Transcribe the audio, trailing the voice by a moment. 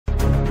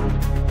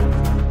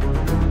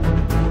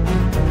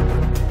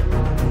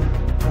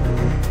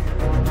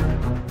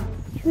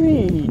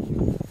tree.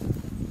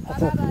 That's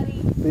Bye-bye,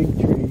 buddy. big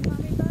tree.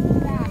 Mommy,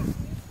 bye.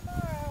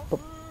 Tomorrow.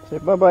 Say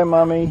bye-bye,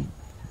 Mommy.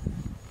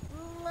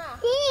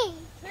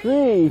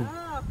 Tree.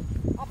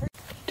 Oh.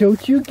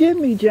 Don't you get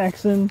me,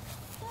 Jaxson.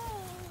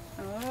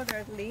 Oh,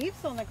 there's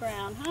leaves on the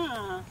ground,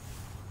 huh?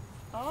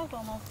 Oh, it's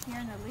almost here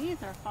and the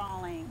leaves are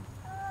falling.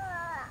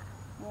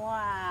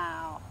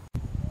 Wow.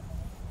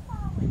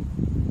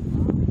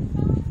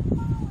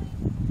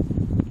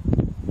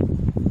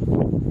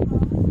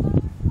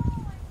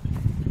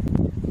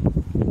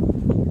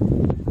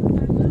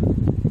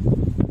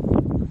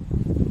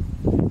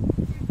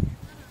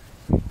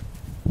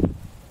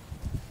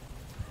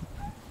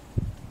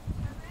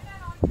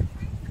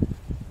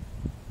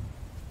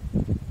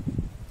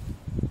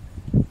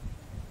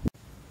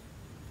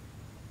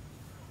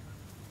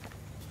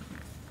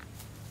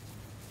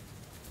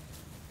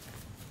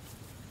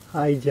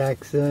 Hi,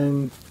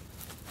 Jaxson.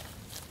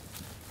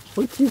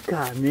 What you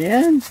got,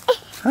 man?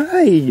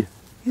 Hi.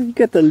 You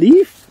got the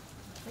leaf?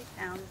 We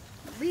found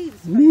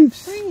leaves.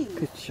 Leaves. From the tree.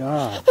 Good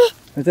job.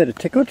 Is that a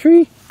tickle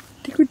tree?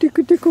 Tickle,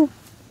 tickle, tickle.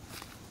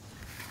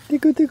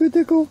 Tickle, tickle,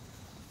 tickle.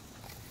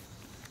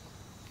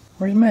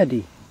 Where's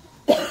Maddie?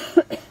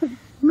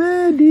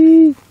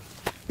 Maddie.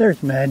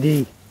 There's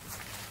Maddie.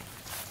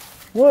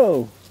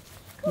 Whoa.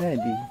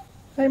 Maddie.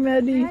 Hi,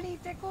 Maddie. Maddie,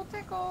 tickle,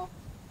 tickle.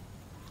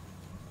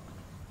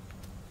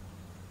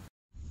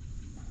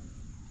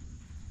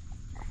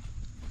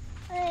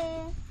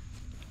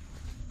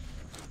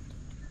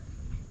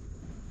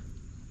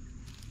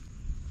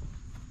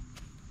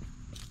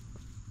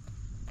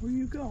 Where are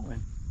you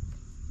going?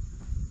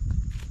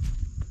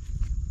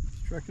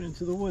 Trekking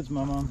into the woods,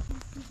 Mommom.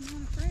 He's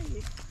not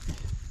afraid.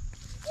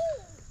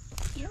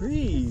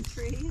 Trees.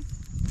 Trees.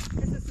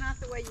 This is not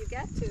the way you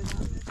get to them.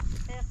 There's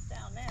a path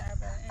down there,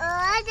 but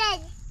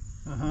anyway.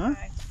 Uh-huh.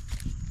 Okay.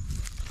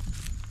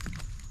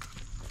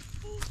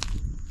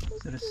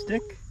 Is it a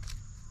stick?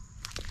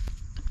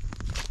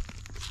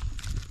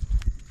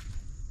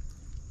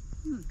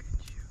 Look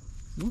at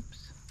you. Oops.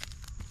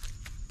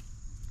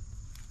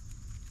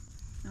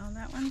 No,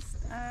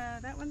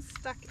 that one's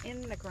stuck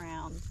in the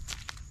ground.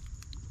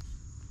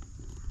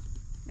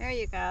 There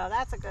you go.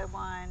 That's a good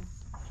one.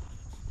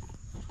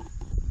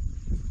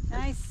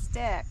 Nice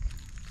stick.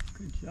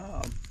 Good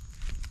job.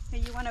 Hey,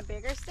 you want a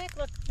bigger stick?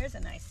 Look, here's a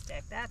nice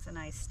stick. That's a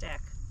nice stick.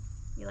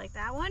 You like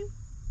that one?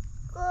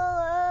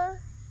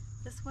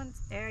 This one's,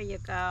 there you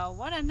go.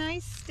 What a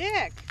nice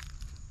stick.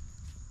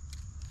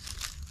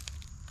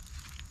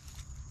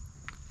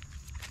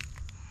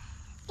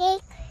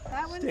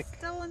 That one's Stick.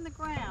 still in the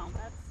ground.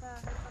 That's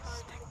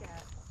hard to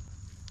get.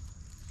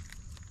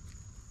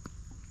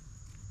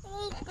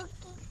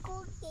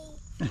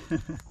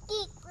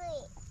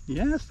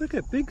 Yes, look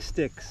at big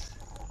sticks.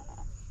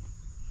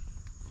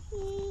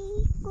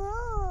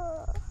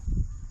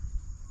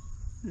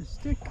 There's a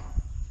stick.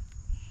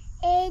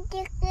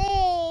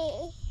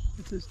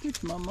 It's a stick,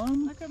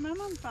 Mommom. Look at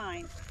Mommom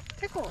find.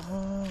 Tickle.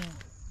 Oh.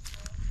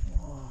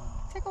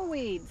 Wow. Tickle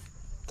weeds.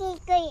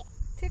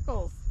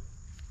 Tickles.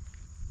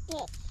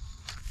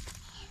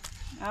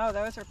 Oh,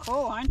 those are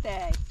cool, aren't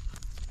they?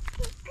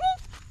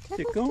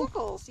 Tickle?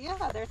 Tickles.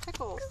 Yeah, they're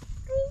tickles.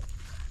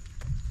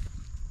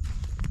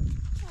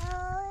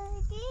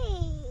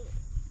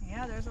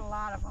 Yeah, there's a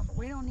lot of them, but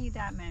we don't need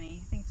that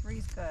many. I think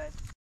three's good.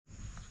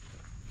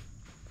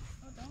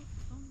 Oh, don't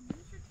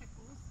lose your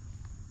tickles.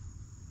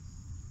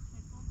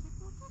 Tickle,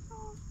 tickle,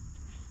 tickle.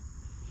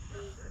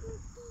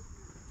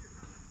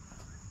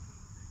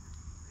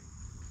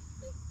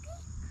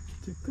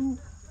 Tickle.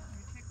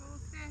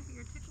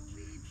 Your tickle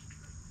weeds.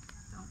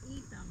 Don't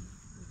eat them.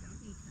 We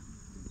don't eat them.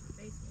 Use a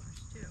face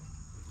wash too.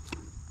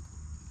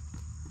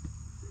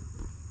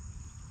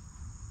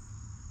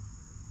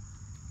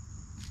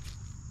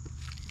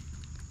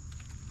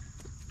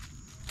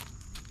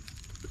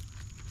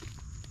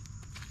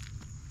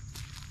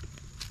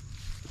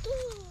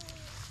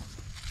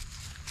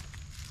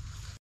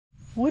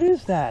 What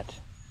is that?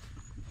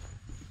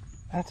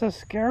 That's a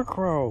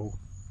scarecrow.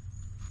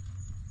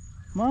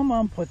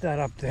 Mommom put that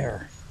up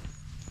there.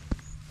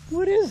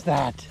 What is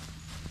that?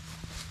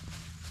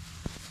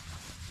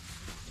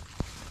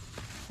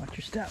 Watch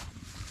your step.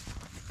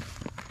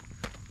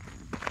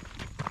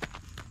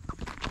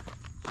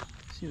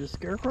 See the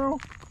scarecrow?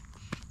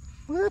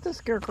 Look at the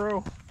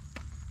scarecrow.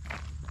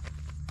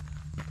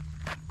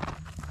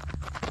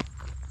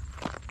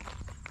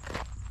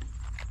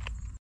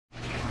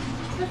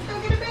 Let's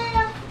go get a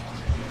bath.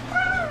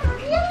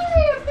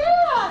 Yay, a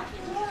bath.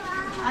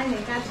 I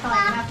think that's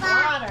probably enough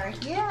water.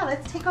 Yeah,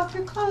 let's take off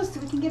your clothes so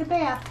we can get a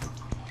bath.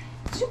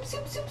 Zoop,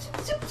 zoop, zoop,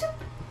 zoop, zoop, zoop.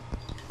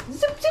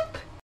 Zoop, zoop.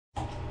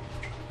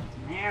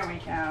 There we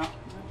go. Up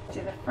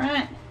to the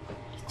front.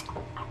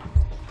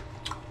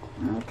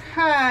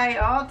 Okay,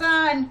 all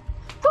done.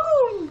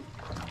 Boom!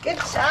 Good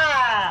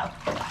job.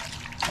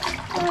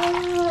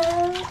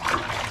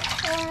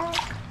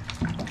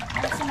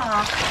 That's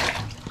enough.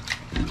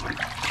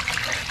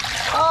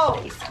 Oh,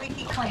 he's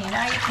squeaky clean.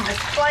 Now you can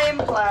just play and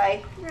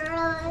play.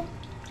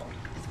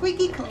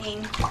 Squeaky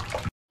clean.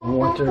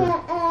 Water.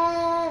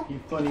 You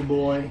funny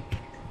boy.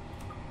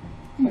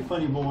 My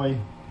funny boy.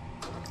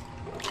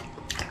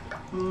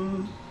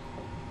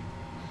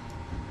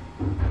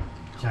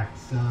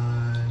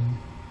 Jaxson.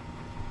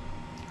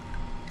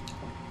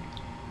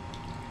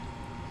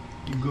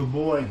 You good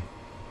boy.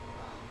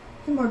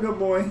 Come on, good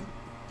boy.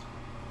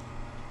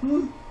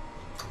 Yeah.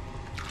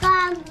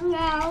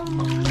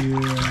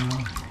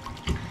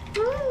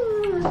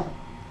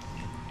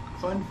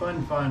 Fun,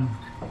 fun, fun.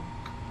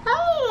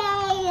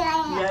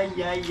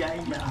 Yeah.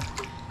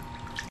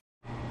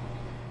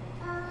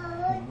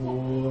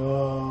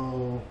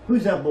 Whoa.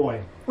 Who's that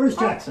boy? Where's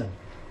Jaxson?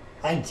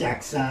 Hi,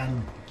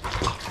 Jaxson.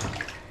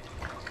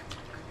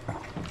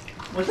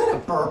 Was that a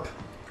burp?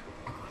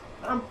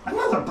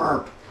 Another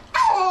burp.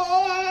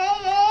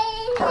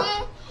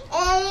 Burp.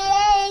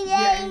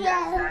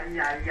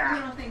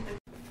 Yeah.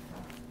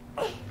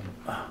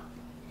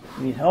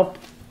 Need help?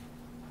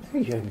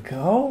 There you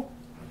go.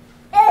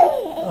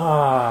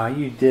 Ah,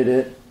 you did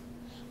it.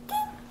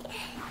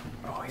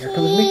 Oh, here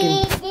comes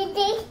Mickey.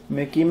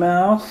 Mickey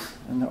Mouse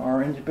and the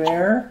orange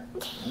bear.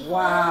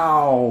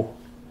 Wow.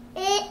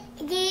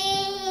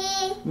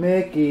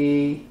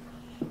 Mickey.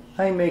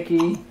 Hi,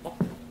 Mickey.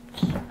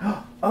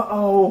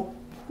 Uh-oh.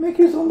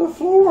 Mickey's on the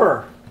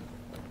floor.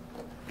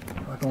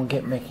 We're going to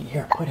get Mickey.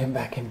 Here, put him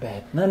back in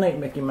bed. Night-night,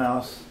 Mickey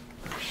Mouse.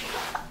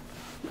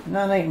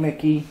 Night-night,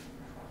 Mickey.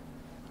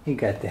 You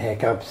got the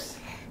hiccups.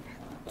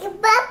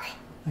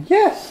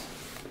 Yes.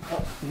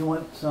 Oh, you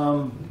want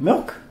some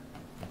milk?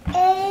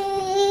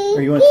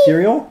 Or you want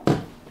cereal?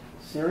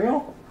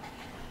 Cereal?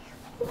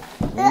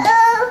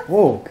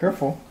 Whoa,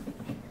 careful.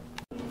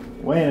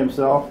 Weighing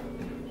himself.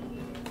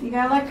 You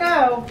gotta let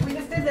go. We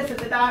just did this at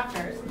the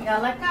doctor's. You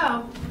gotta let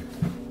go.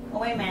 Oh,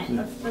 wait a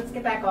minute. Let's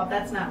get back off.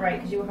 That's not right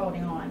because you were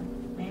holding on.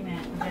 Wait a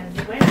minute.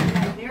 Wait a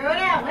minute. Zero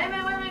it out. Wait a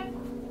minute.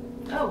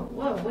 Oh,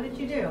 whoa. What did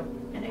you do?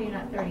 I know you're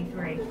not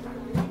 33.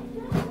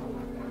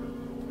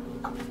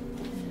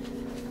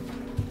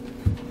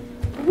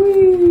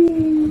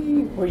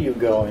 Whee! Where are you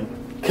going?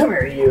 Come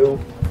here, you.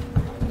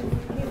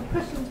 He's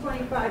pushing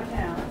 25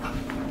 pounds.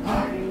 I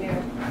already knew.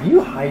 Are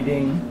you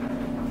hiding?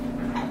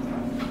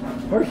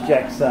 Where's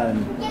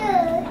Jaxson?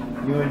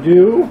 You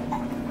do?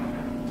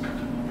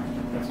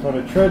 That's called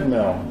a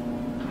treadmill.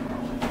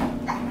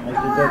 I did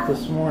that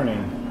this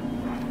morning.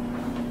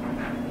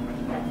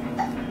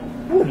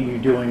 What are you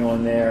doing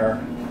on there?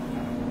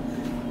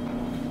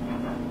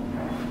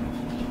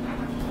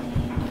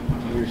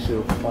 You're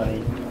so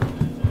funny.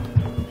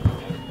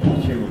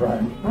 You should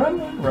run.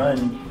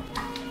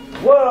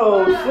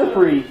 Whoa,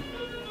 slippery.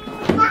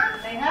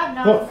 They have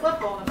no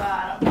slip on the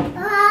bottom.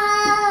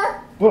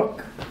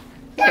 Book.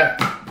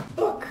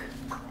 Book.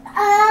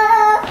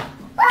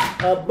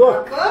 A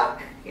book.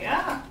 Book?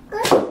 Yeah.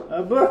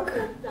 A book. A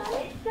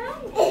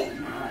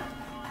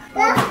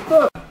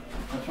book.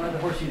 Let's ride the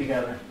horsey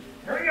together.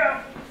 Here we go.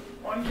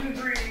 1, 2,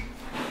 3.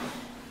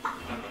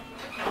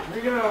 Here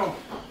we go.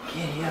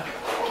 Giddy up.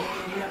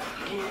 Giddy up.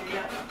 Giddy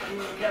up.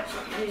 Giddy up.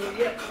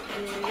 Giddy up.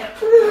 Giddy up.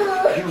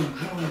 Zoom,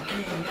 zoom.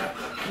 Giddy up.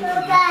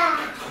 Giddy up.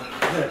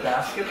 Is it a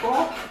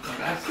basketball? A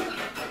basket?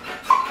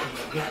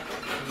 Giddy up.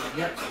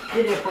 Giddy up.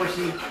 Giddy up,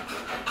 horsey.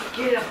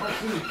 Giddy up,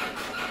 horsey.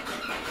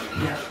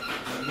 Giddy up.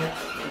 Giddy up.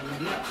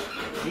 Giddy up.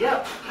 Giddy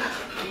up.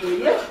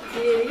 Giddy up.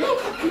 Giddy up.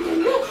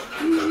 Giddy up.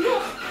 Giddy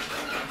up.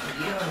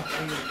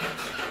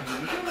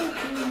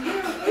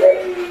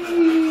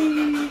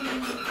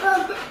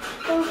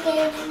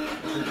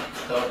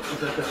 Is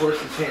that the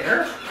horse's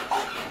hair?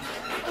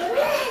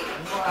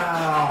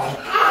 Wow.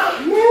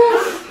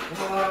 Yes.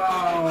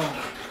 Wow.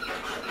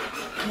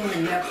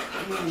 Giddy up,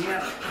 giddy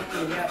up,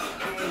 giddy up,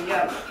 giddy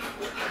up.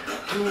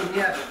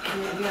 Giddy up,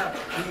 giddy up,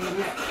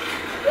 giddy up.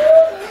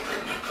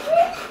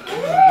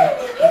 Giddy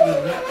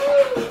up,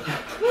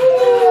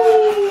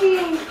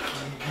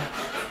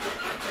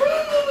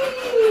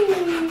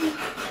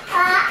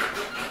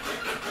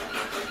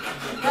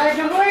 Ride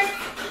the horse?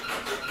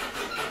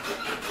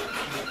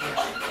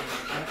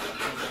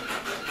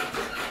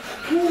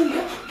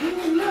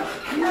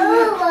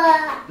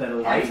 That a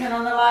light? Turn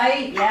on the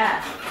light?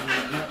 Yeah.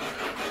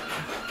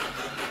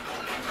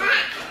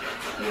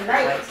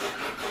 Right.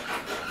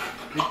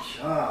 Good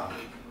job.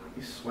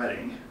 He's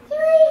sweating.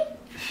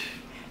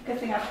 Good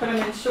thing I put him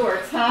in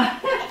shorts, huh?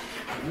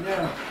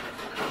 Yeah.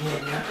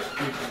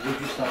 Would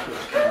you stop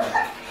this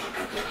camera?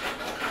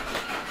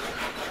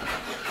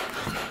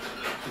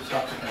 Just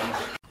stop the camera.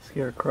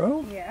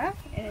 Scarecrow? Yeah,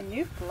 and a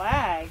new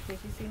flag. Did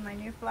you see my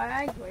new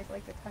flag? You always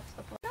like to touch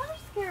the flag. Another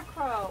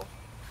scarecrow.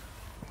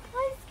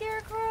 Hi,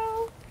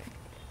 Scarecrow.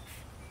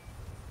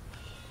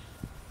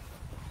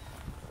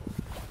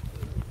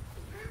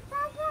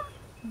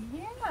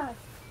 Yes.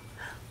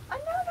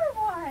 Another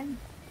one.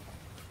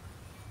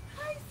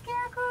 Hi,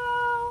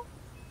 Scarecrow.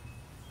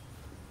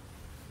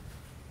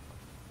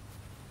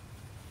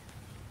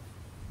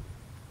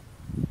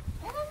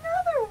 And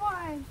another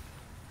one.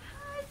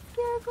 Hi,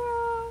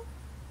 Scarecrow.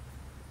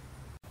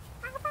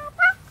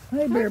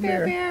 Hi, Bear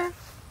Bear.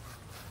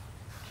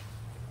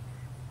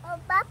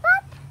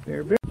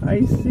 Bear Bear.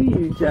 I see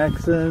you,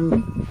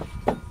 Jaxson.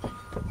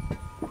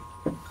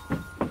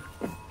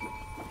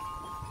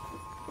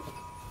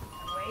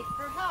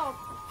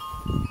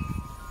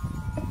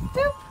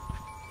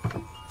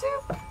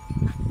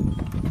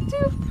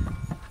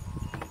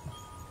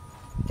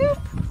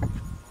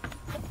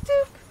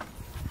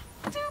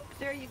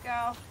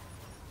 go.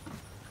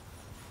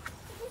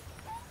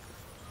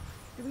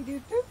 Do we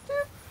do doop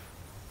doop?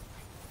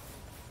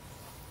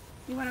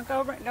 You want to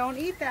go? Don't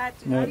eat that.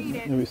 Do not eat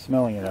it. It was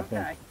smelling it, I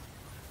think. Okay.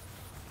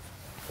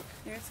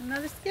 There's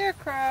another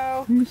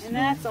scarecrow, and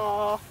that's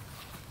all.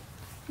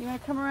 You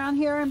want to come around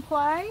here and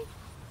play?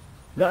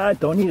 Ah,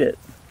 don't eat it.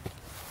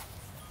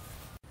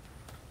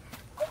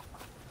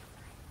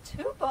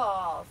 2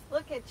 balls.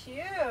 Look at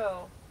you.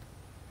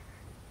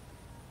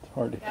 It's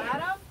hard to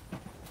Got him?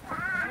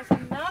 There's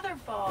another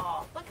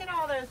ball. Look at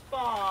all those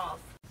balls.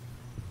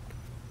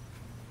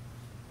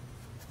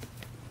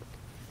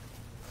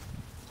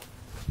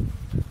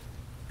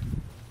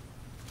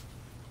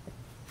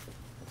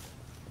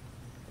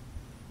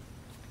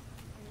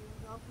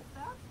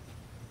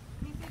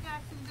 Let me see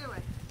Jackson do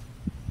it.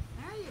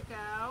 There you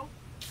go.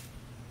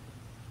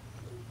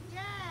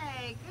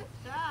 Yay, good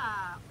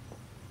job.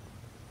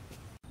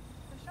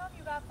 So show them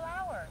you got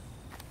flowers.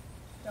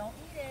 Don't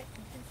eat it.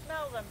 You can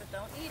smell them, but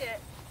don't eat it.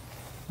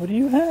 What do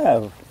you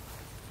have?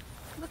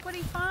 Look what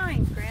he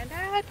finds,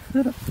 Granddad. Is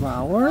that a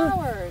flower?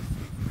 Flowers.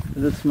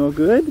 Does it smell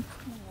good?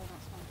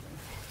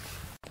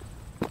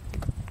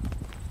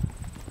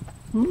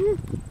 Hmm?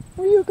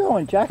 Where are you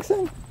going,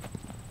 Jackson?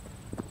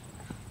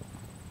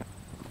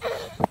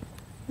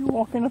 You're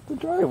walking up the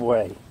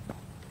driveway.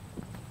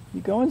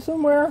 You going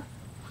somewhere?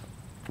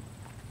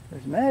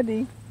 There's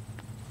Maddie.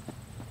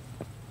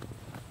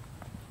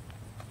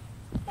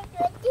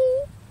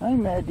 Hi,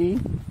 Maddie.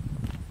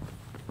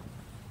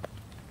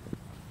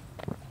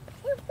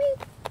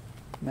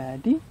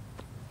 Maddie?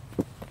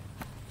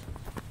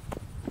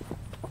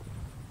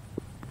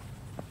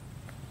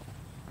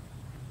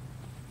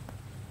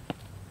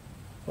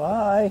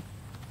 Bye.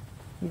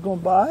 You going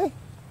bye?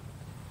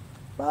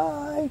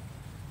 Bye.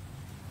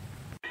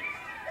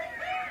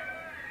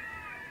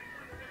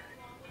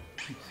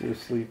 I'm so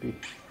sleepy.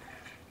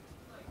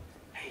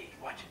 Hey,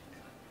 watch it.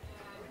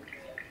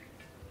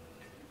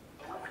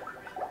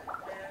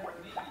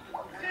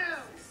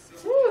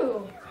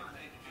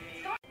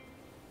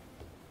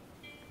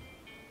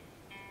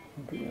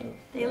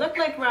 They look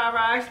like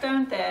rah-rahs,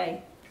 don't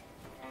they?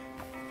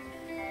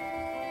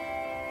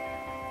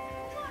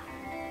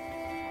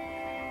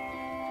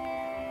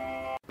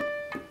 I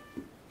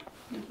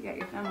think you got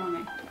your thumb on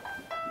me.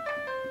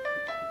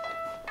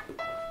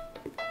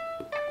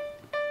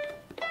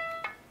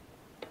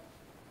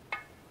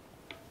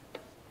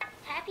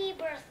 Happy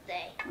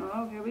birthday.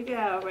 Oh, here we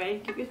go. Ready?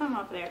 Keep your thumb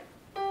up there.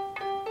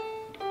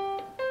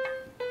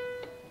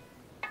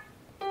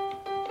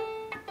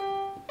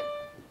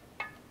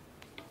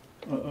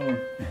 Uh-oh.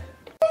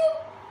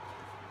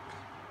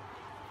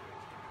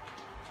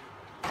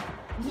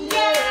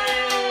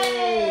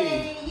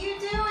 Yay! You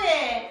do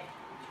it!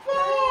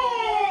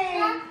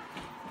 Yay!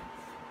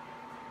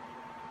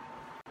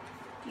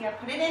 You gotta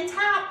put it in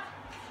top.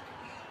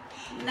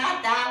 Not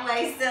that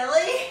way,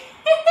 silly.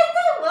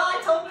 Well,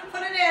 I told you to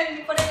put it in.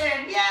 You put it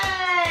in.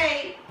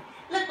 Yay!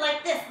 Look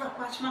like this. Look,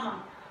 watch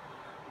Mama.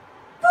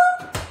 Boop!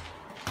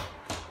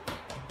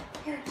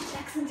 Here,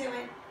 Jackson, do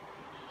it.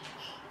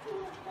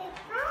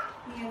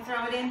 You gonna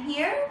throw it in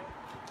here?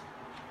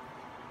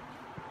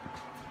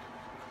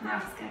 Now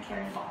he's gonna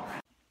carry the ball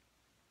around.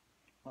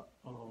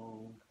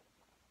 Uh-oh.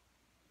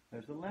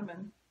 There's a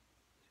lemon.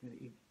 It's gonna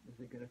eat. Is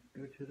it gonna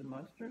go to the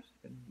monsters?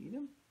 Gonna eat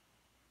him?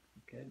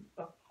 Okay.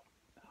 Oh,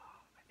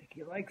 I think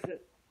he likes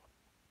it.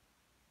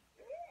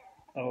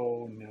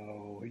 Oh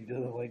no, he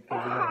doesn't like the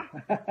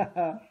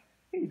lemon.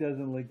 He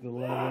doesn't like the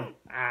lemon.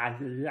 Ah,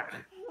 yuck.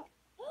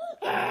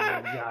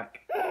 Ah, yuck.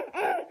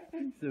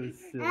 He's so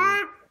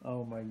silly.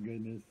 Oh my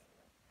goodness.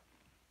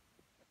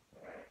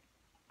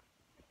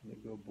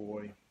 Good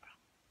boy.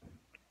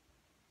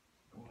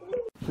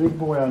 Big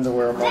boy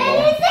underwear, Mama.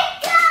 Where does it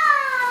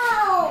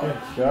go?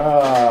 Good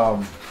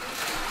job.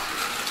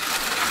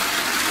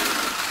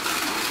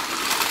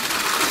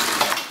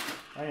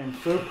 I am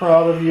so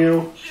proud of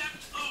you.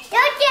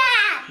 Good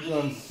job.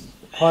 You're going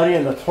potty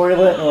in the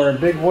toilet and wearing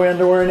big boy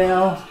underwear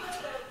now.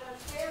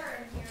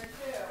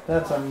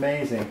 That's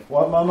amazing.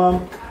 What,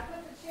 Mommom?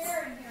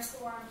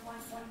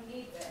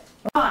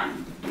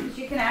 On, because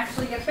you can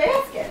actually get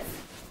baskets.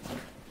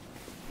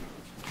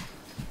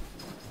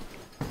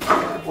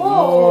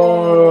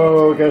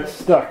 Whoa, got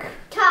stuck.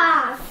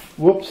 Toss.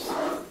 Whoops. It's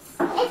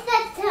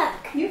a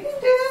tuck. You can do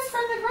this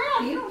from the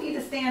ground. You don't need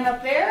to stand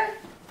up there.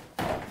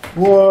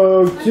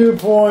 Whoa, 2 I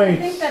think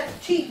points.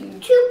 that's cheating.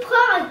 2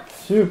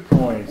 points. 2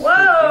 points.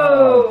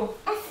 Whoa!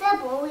 It's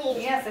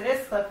slippery. Yes, it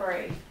is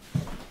slippery.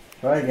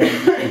 Try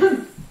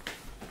again.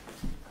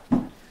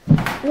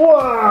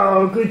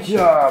 Whoa, good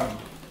job.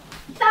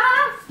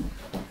 Toss.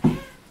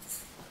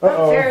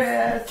 Oh, there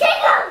Uh-oh. it is.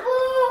 Take a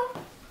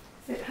ball.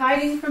 Is it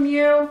hiding from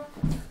you?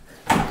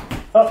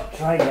 Oh,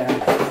 try again.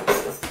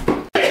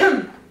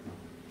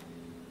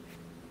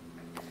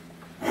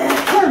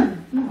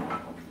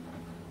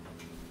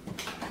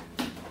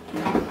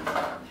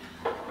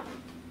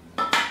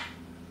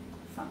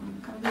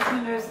 Something comes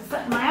between those and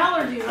setting my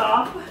allergies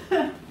off.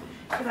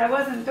 Because I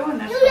wasn't doing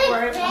this You before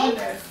like I did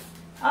grapes? this.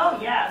 Oh,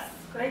 yes.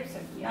 Grapes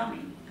are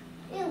yummy.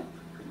 You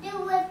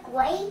like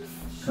grapes?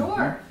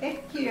 Sure.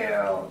 Thank you.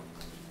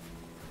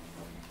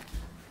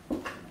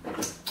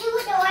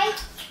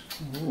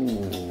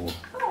 Ooh.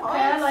 Oh,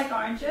 I like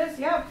oranges.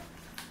 Yep.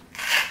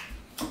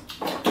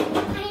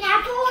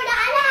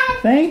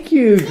 Thank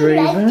you, like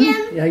Draven.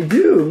 them? Yeah, I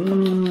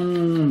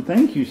do.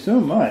 Thank you so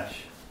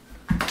much.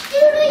 Do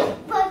you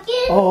like pumpkin?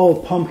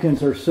 Oh,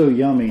 pumpkins are so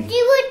yummy. Do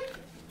you like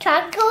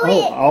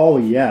chocolate? Oh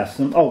yes.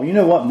 Oh, you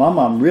know what?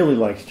 Mommom really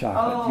likes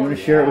chocolate. Oh, Do you want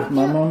to share it with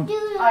yeah. Mommom? Do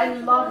you I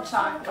love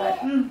chocolate.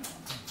 Do you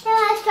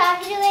like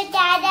chocolate with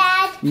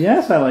Dad?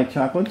 Yes, I like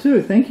chocolate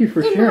too. Thank you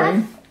for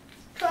sharing.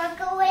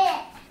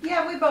 Chocolate.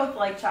 Yeah, we both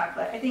like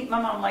chocolate. I think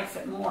my mom likes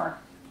it more.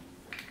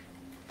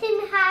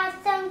 Can have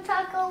some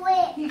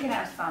chocolate. You can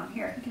have some.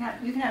 Here,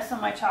 you can have some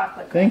of my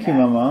chocolate. Thank you,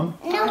 Granddad. Mommom.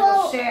 I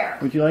will No, share.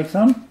 Would you like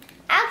some?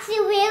 actually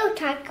real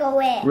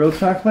chocolate. Real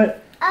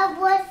chocolate? I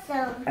want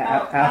some.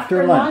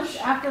 After lunch.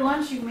 After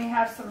lunch, you may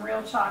have some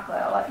real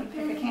chocolate. I'll let you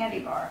pick a candy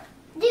bar.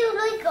 Do you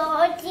like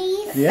all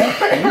these? Yes,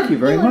 thank you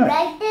very Do you much.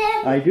 like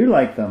them? I do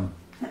like them.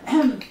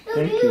 Do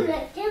Thank you you.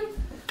 like them?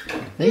 Do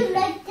Thank you you.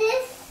 like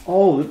this?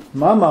 Oh,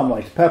 my mom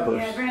likes peppers.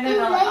 Yeah, Granddad, Do you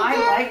like I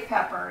them? like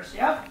peppers.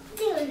 Yep,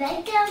 Do you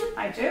like them?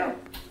 I do.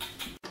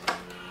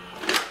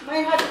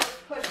 Might have to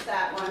push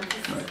that one.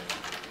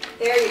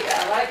 There you go.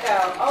 Let it go.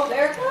 Oh,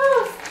 there it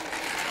goes.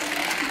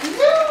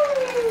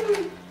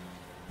 Zoom!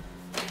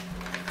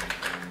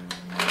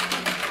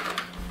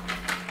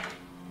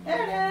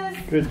 There it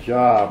is. Good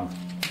job.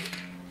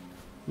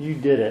 You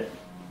did it.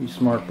 You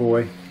smart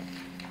boy.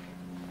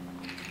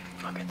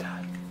 Look at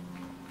that.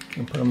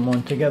 You put them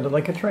on together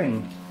like a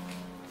train.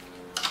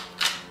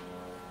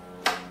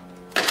 Yeah,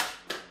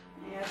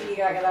 but you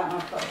gotta get that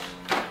one pushed.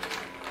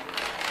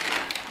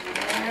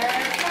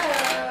 There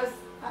it goes.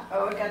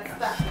 Uh-oh, it got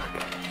stuck.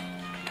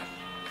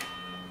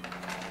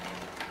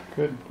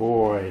 Good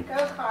boy.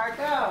 Go, car,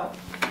 go.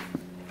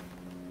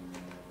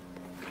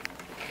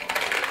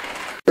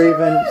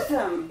 Draven,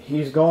 Awesome.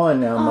 he's gone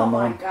now, Oh my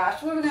Mama.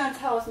 gosh, what are we gonna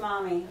tell his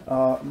mommy?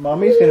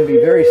 Mommy's going to be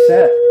very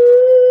sad.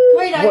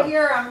 Wait, I What-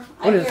 hear him.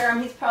 I what is- hear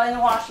him. He's probably in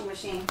the washing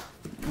machine.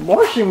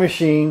 Washing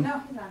machine?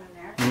 No, he's not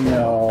in there.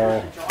 No.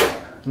 Not in the dryer.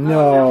 No.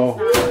 Oh,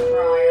 no, he's not in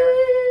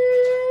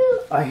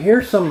the I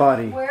hear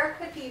somebody. dryer. Where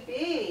could he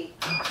be?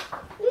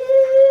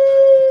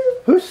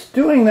 Who's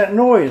doing that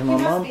noise, He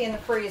must Mama? be in the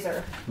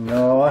freezer.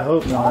 No, I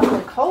hope Oh, not.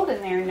 it's cold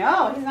in there.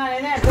 No, he's not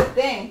in there. Good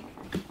thing.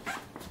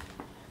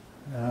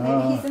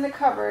 Maybe he's in the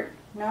cupboard.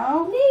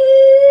 No?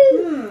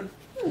 Hmm.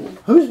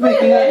 Who's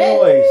making that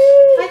noise?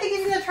 I think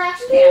he's in the trash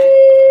can.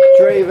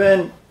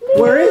 Draven,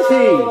 where is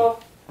he?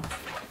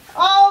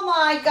 Oh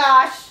my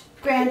gosh,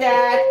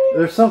 Granddad.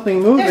 There's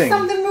something There's moving.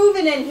 something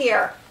moving in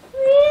here.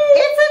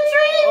 It's a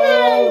Draven.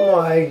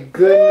 Oh my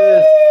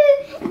goodness.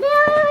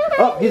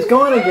 Oh, he's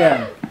gone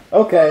again.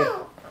 Okay.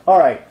 All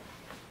right.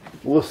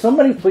 Will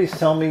somebody please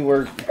tell me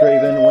where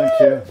Draven went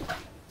to?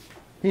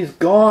 He's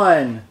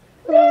gone.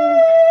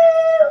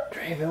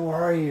 Draven, where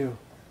are you?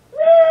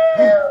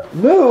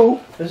 Moo?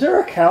 Is there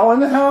a cow in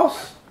the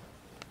house?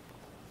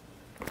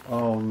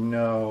 Oh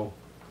no.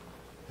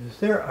 Is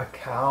there a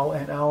cow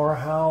in our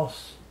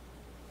house?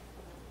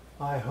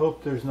 I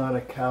hope there's not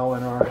a cow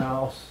in our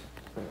house.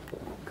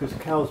 Because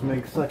cows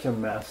make such a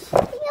mess.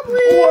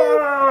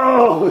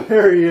 Whoa!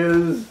 There he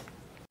is.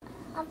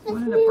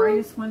 One of the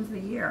brightest ones of the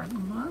year.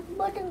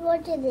 What is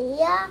it?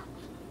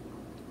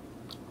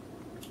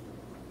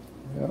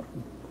 Yep.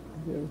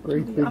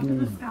 Great Be big up in the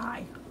moon.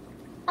 sky.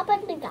 Up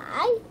at the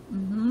guy?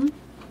 Mm-hmm.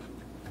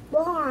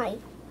 Why?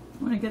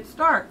 When it gets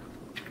dark.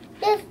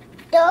 This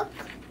duck.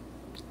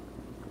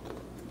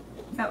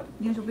 Oh,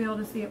 you'll be able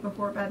to see it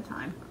before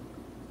bedtime.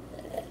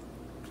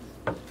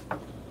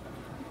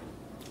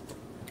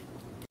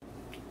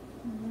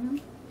 Mm-hmm.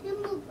 Two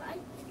more bites.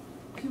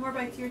 2 more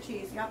bites of your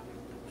cheese. Yep.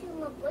 Two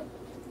more bites.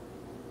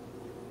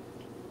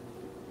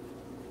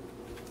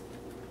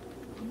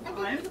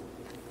 One.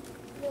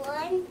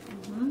 One.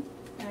 Mm-hmm.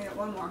 And I got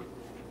one more.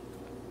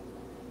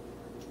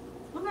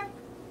 Okay.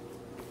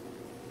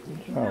 Good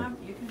You job.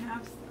 can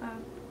have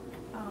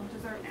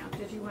dessert now.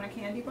 Did you want a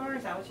candy bar?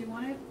 Is that what you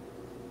wanted?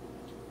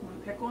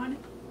 Want to pick one?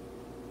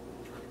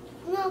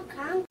 No,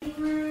 come.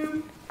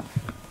 Room.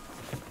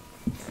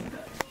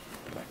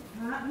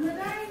 Not in the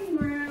dining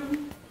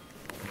room.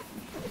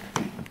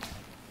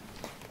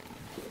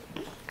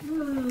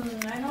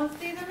 I don't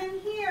see them in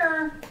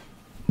here.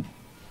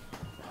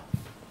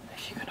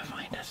 Is she gonna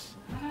find us?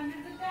 Not under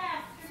the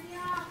desk in the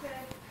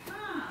office.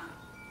 Huh.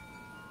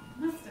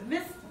 Must have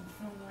missed him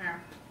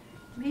somewhere.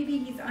 Maybe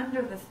he's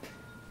under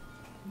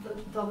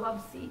the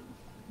love seat.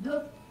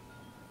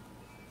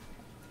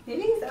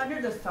 Maybe he's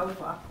under the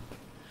sofa.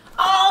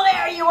 Oh,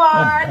 there you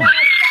are! Under the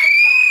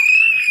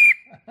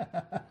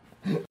sofa.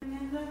 In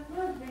the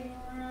living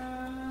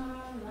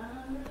room, not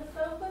under the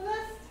sofa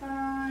this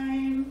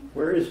time.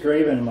 Where is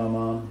Draven, my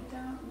mom? I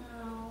don't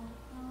know.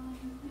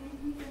 Maybe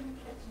he's in the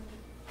kitchen.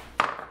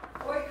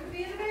 Or it could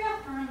be in the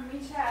bathroom. Let me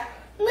check.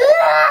 Moo!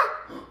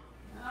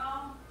 No,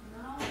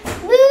 no.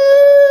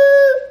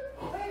 Moo!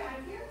 Wait, I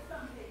hear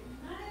something.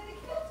 Not in the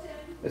kitchen.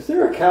 Is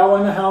there a cow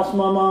in the house,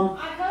 my mom?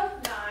 I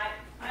hope not.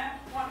 I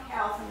don't want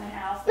cows in the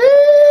house. Moo!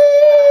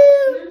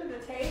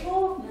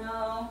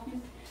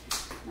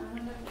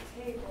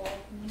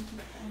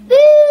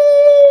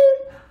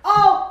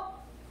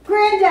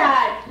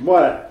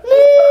 What?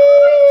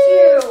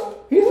 You.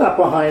 He's not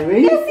behind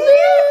me. Yes, he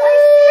is. I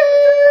see him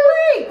through the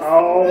brakes.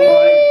 Oh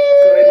my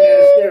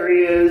goodness, there he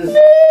is.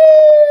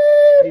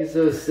 He's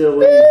so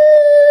silly.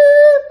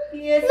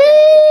 He is.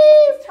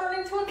 He's turned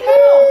into a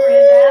cow,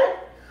 Granddad.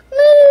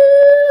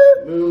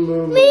 Moo,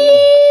 moo, moo.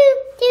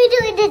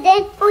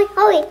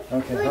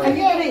 Okay. Are you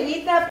going to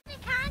eat that?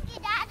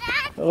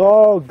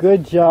 Oh,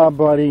 good job,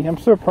 buddy. I'm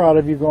so proud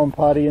of you going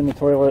potty in the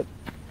toilet.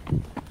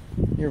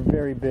 You're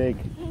very big.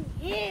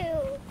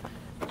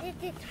 This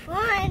is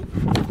fun.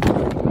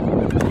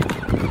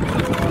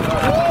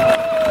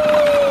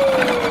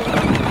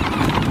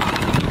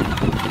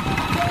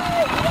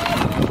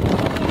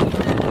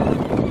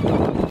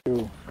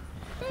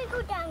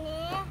 Go down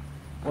there.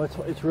 Well,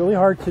 it's really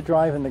hard to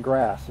drive in the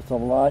grass. It's a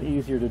lot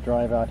easier to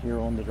drive out here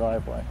on the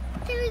driveway.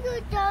 Can we go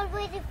down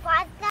with the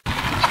fast?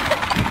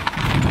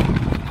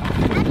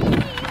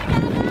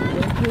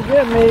 You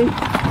get me.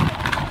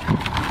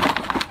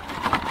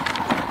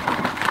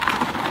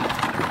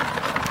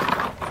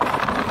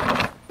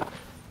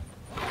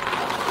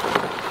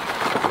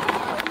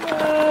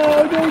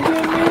 No, don't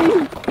get me.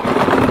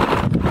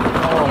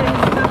 Oh,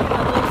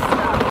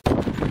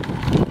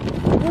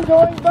 we're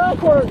going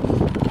backwards.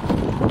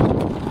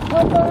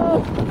 Come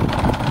back.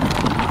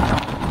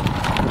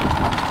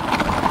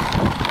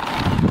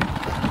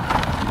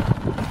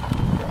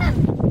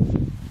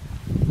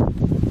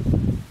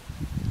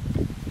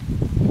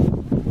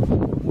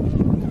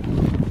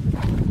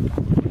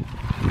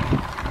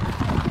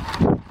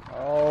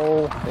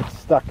 It's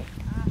stuck.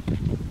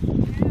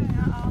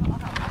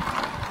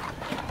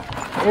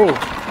 Oh.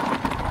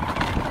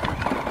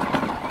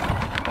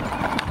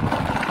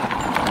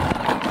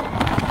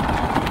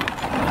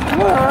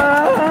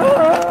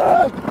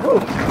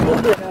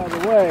 Get out of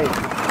the way.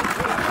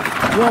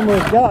 You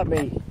almost got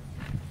me.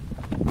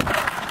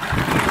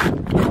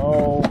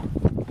 Oh.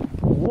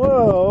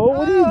 Whoa,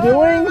 what are you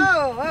doing?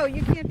 Oh,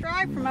 you can't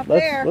drive from up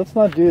there. Let's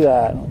not do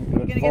that. You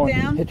gonna get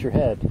down? Hit your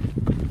head.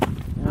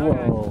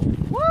 Whoa.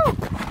 Woo!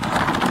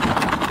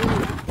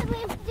 Can we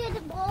do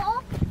the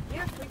ball?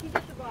 Yes, we can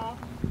get the ball.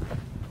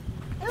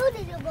 You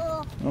do the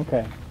ball.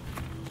 Okay.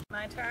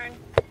 My turn.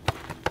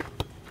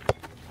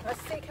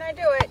 Let's see, can I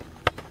do it?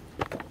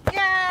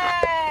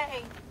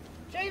 Yay!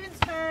 Draven's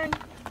turn.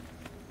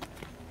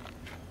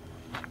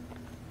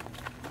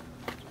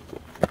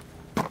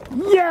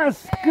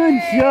 Yes! Good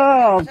Yay,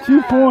 job! good 2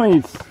 job.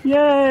 points!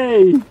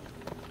 Yay!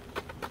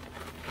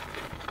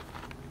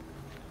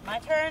 My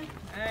turn?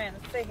 Alright,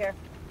 let's see here.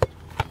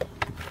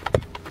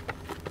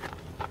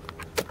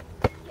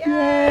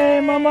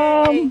 Yay,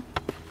 Mommom!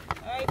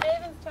 Alright,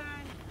 Draven's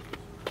turn.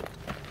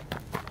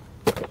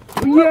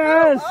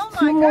 Yes! Oh my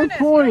 2 more goodness,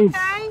 points!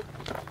 okay?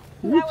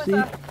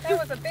 Oopsie. That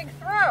was a big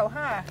throw,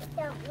 huh?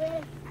 That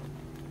was.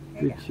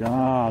 Here you Good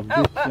job, go.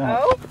 good Oh, job.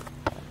 uh-oh.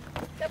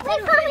 Step on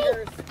your Mommy.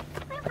 fingers.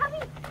 My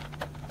puppy.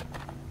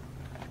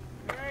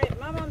 Alright,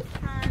 Mommom's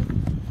turn.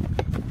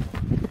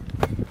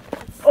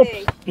 Let's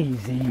see. Oops,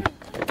 easy.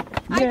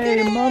 I Yay, did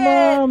it!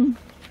 Mommom!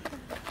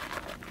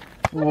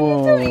 What are you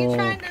doing? Are you Whoa.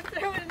 trying to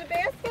throw it in the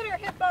basket or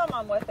hit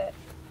Mommom with it?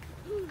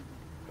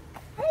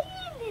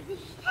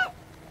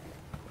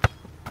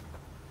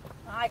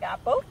 I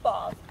got both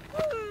balls.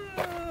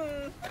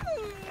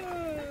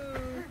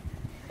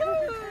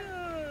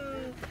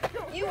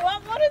 You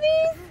want one of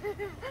these?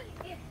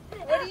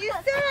 What do you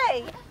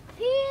say?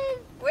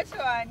 Which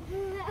one?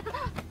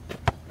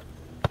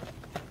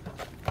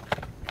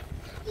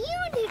 You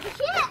need to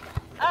shit.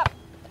 Up.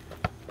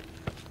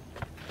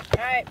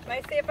 Alright,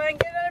 let's see if I can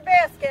get in a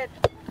basket.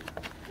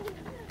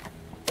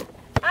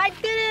 I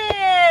did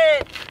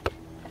it!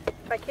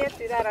 If I can't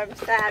do that, I'm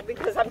sad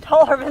because I'm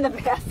taller than the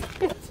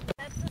basket.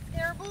 That's the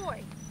scare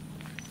boy.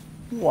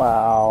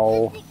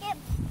 Wow.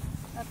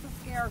 That's the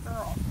scare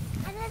girl.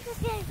 And that's a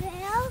good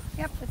girl.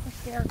 Yep, it's a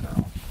scare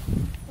girl.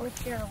 Or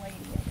scare lady,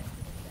 I guess it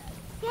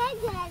is. Good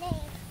daddy.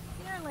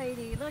 Scare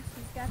lady. Look,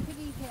 she's got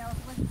piggy tails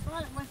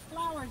with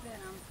flowers in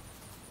them.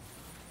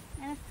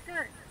 And a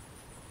skirt.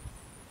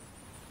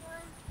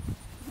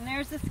 And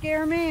there's the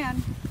scare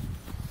man.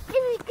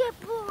 He's a good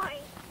boy.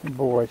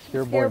 Boy,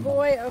 scare Scare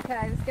boy. boy,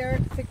 okay.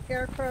 The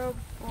scarecrow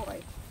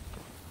boy.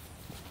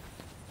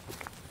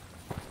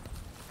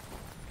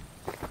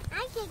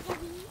 I can get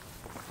him.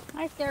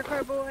 Hi,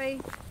 scarecrow boy.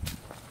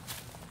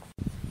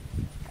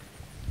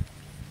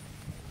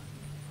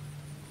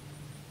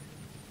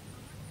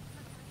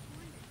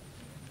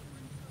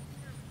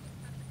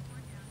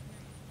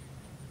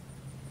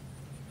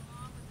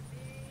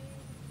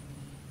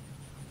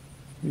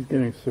 He's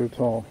getting so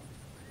tall.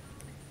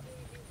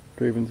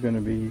 Draven's going to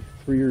be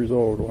 3 years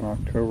old on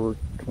October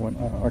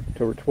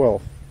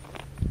 12th,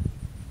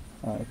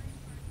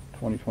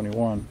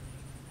 2021.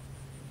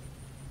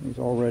 He's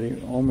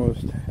already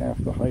almost half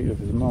the height of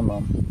his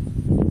mama.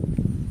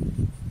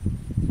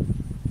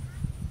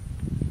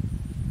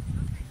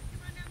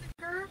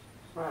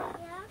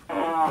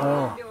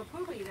 Oh. You do a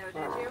poopy though,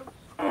 did you?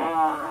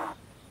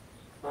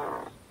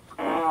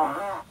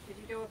 Did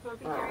you do a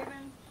poopy,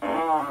 Draven?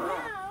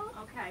 No.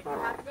 Okay, you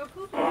have to go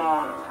poopy.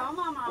 Tell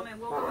Mom and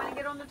we'll go in and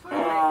get on the toilet.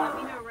 Let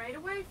me know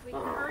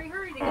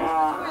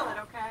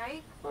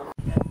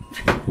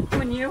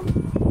you?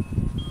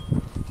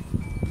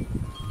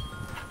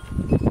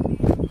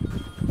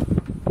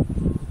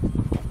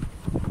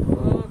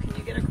 Oh, can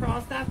you get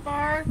across that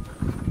far?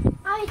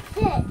 I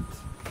sit.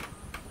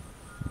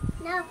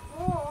 Now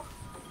four.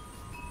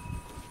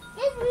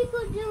 Yes, we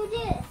could do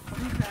this.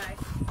 Okay.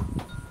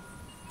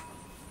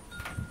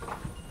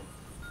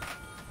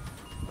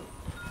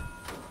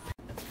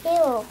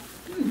 Two.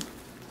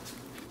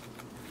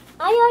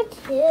 I got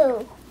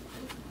two.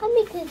 I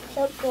make a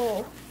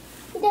circle.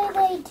 That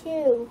way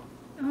too.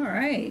 All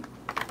right.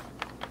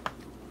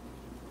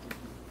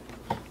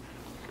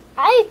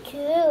 I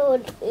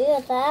could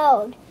it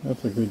out.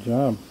 That's a good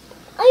job.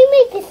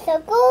 I make a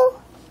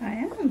circle. I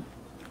am.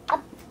 A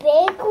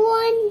big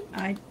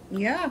one.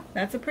 Yeah,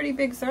 that's a pretty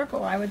big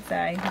circle, I would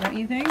say. Don't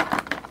you think?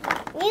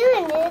 Yeah,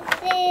 and it's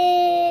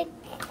big.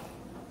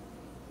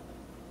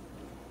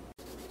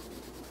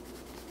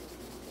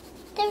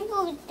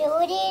 Circle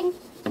building.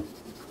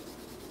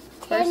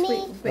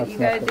 First, but you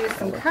gotta That's do not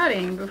some the color.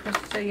 cutting before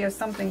so you have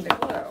something to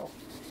glue.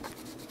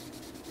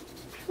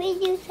 We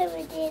do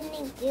something to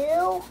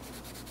do.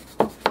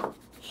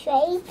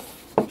 Shapes.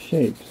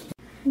 Shapes.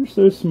 You're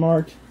so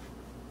smart.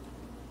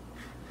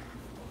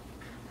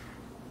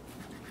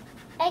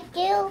 I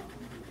do.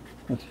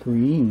 That's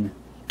green.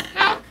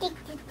 I think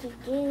to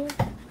do.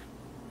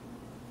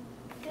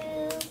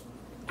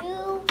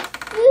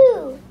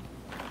 Do.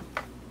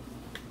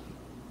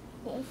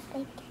 It's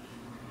like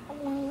a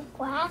long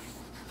grass.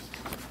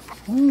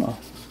 Oh,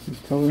 she's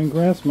coloring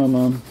grass, my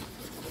mom.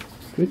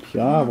 Good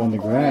job on the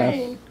grass.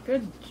 Great.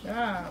 Good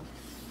job.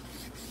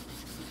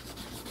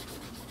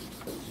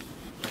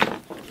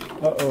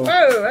 Uh-oh.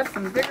 Oh, that's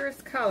some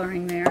vigorous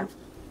coloring there.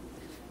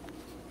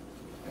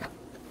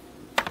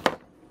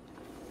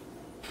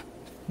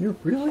 You're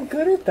really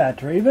good at that,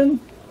 Draven.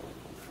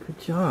 Good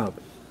job.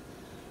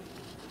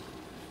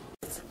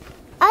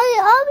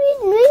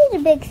 I always need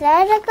a big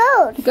size of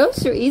ghost.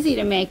 Ghosts are easy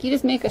to make. You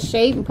just make a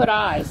shape and put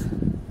eyes.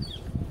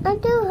 I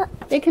do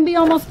They can be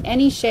almost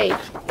any shape.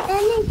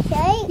 any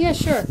shape. Yeah,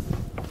 sure.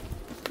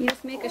 You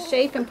just make a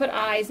shape and put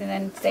eyes and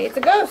then say it's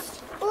a ghost.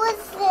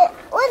 What's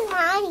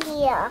mine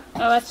here?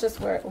 Oh, that's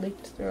just where it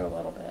leaked through a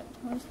little bit.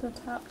 Where's the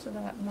top to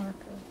that marker?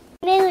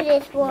 Move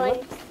this one.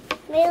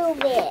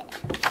 Move it.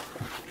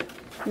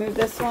 Move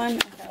this one.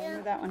 Okay, I'll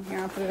move that one here.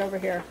 I'll put it over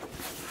here.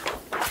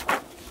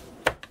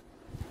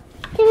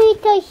 Can we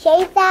take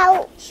shape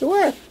out?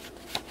 Sure.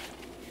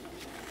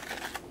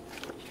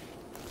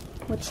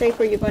 What shape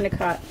are you going to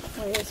cut?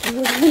 Oh,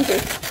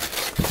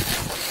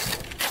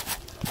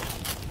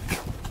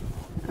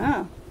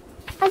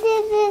 This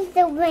is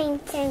the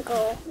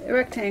rectangle. a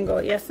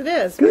rectangle. Yes, it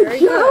is. Good Very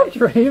job,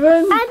 good.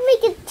 Draven. I'd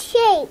make a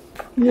shape.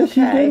 Yes,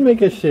 you Okay. did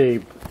make a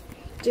shape.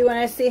 Do you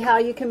want to see how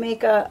you can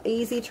make a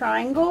easy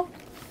triangle?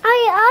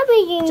 I'll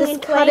be using a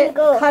Just cut it,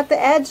 triangle. cut the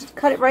edge,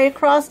 cut it right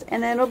across,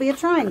 and then it'll be a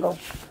triangle.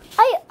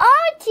 I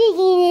are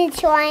taking a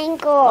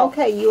triangle.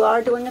 Okay, you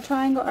are doing a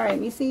triangle? All right, let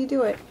me see you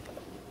do it.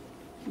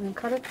 And then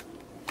cut it.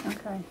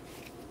 Okay.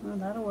 Well,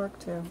 that'll work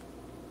too.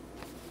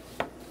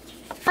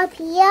 Up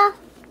here.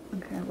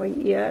 Okay, well,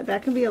 yeah,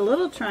 that can be a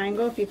little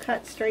triangle if you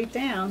cut straight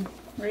down,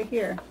 right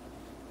here.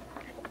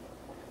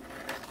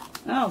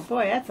 Oh,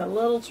 boy, that's a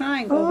little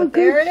triangle, Oh, but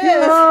there it good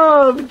is.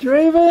 job,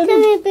 Draven.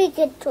 Can we make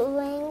a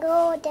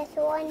triangle? This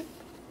one.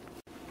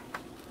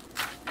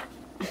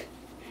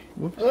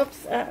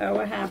 Whoops, uh-oh,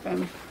 what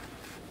happened?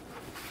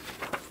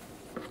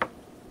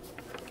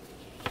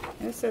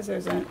 Those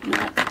scissors are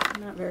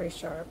not very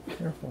sharp.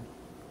 Careful.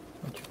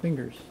 Watch your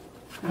fingers.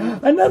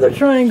 Another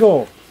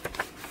triangle.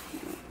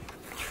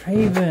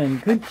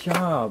 Draven, good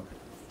job.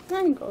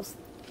 Triangles.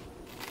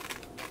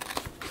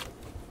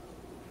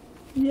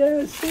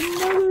 Yes,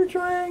 another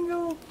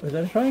triangle. Was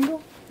that a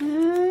triangle?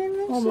 I'm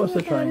not Almost sure a what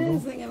that triangle.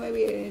 is. I think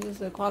maybe it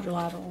is a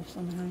quadrilateral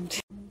somehow.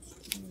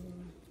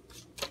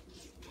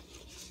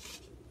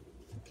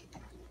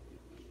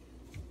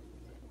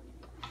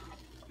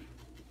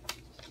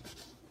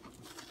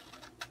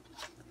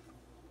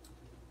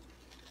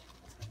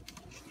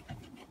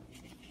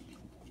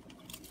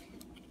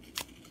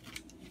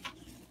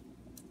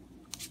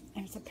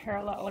 There's a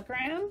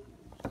parallelogram.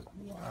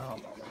 Wow.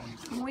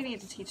 We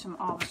need to teach them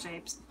all the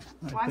shapes.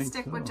 I Why think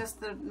stick so. with just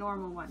the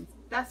normal ones?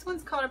 This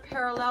one's called a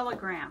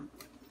parallelogram.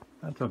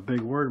 That's a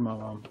big word, my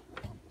mom.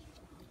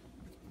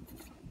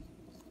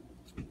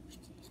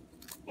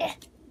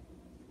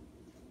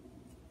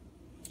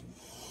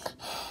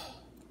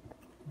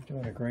 You're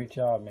doing a great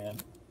job, man.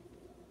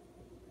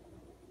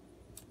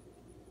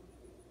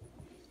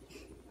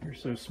 You're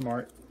so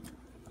smart.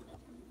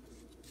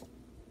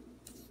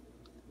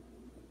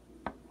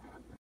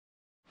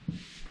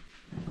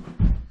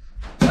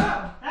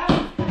 Oh, that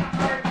one's kind of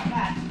hard to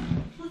catch.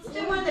 Let's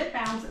do one that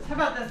bounces. How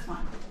about this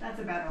one? That's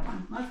a better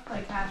one. Let's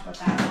play catch with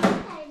that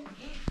one.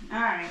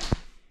 All right.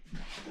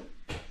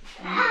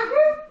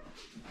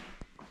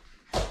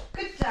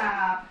 Good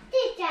job.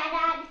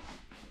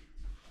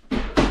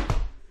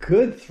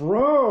 Good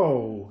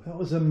throw. That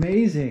was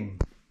amazing.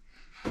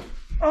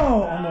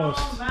 Oh, almost.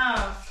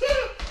 Almost.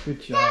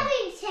 Good job.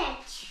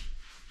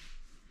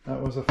 That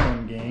was a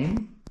fun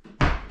game.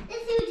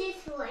 This is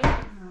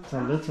It's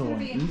a little one.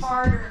 Be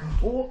harder.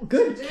 Oh,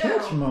 good to do.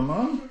 catch,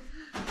 Mommom.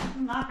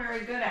 I'm not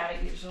very good at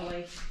it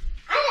usually.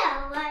 I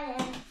don't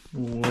want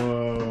it.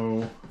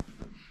 Whoa.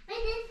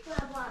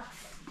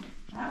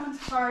 That one's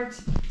hard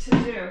to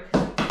do. It's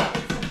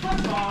a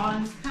football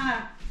and it's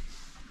kind of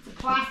a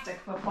plastic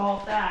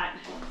football at that.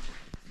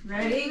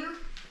 Ready?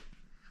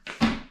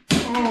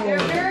 Oh. They're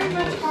very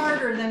much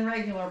harder than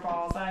regular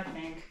balls, I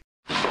think.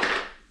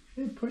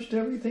 It pushed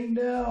everything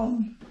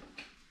down.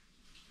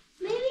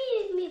 Maybe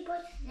you can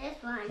push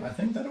this one. I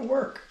think that'll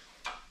work.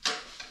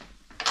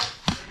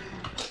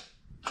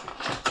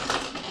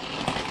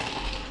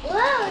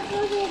 Whoa, it's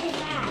going really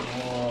fast.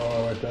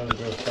 Oh, it does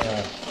go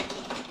fast.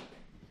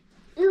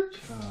 Oops.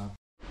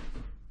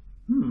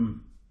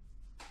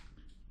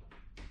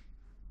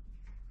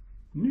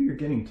 You know you're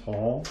getting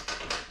tall.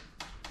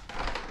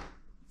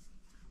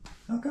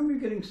 How come you're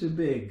getting so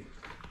big?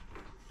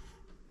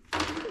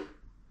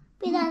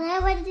 Because I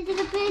wanted to do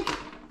the big.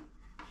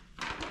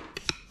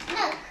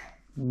 Look.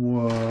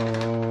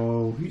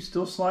 Whoa, he's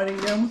still sliding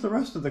down with the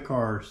rest of the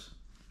cars.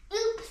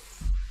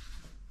 Oops.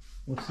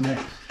 What's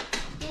next?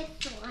 This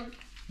one.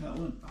 That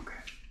one?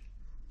 Okay.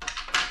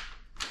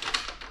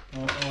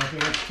 Oh, I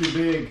think it's too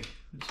big.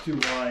 It's too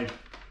wide.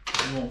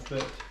 It won't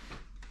fit.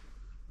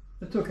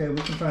 It's okay, we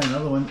can try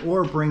another one.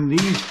 Or bring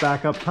these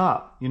back up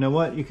top. You know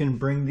what? You can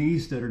bring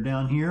these that are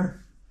down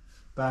here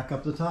back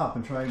up the top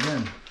and try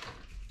again.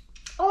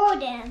 All of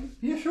them.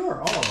 Yeah,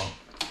 sure, all of them.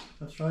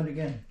 Let's try it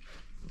again.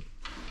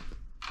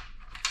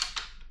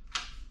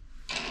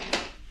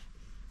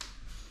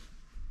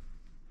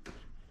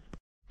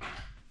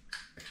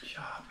 Good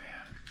job,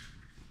 man.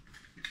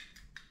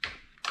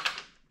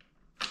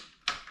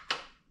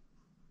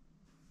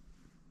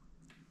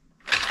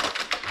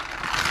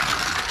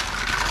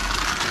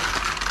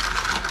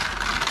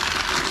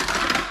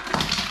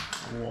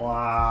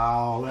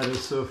 Wow, that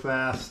is so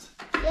fast.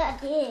 Yeah,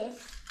 it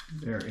is.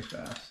 Very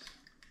fast.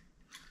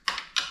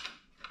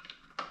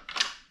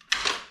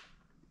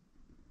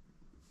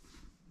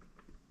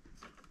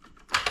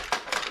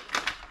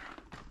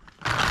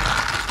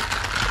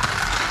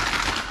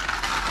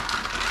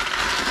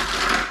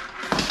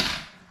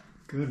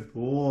 Good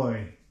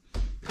boy.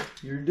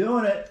 You're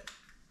doing it.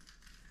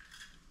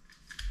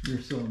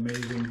 You're so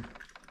amazing.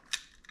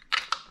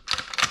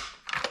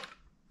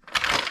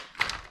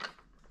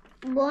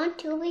 1,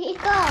 2, 3,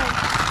 go.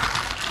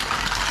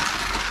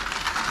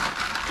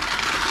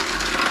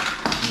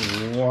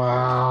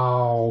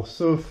 Wow,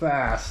 so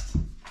fast.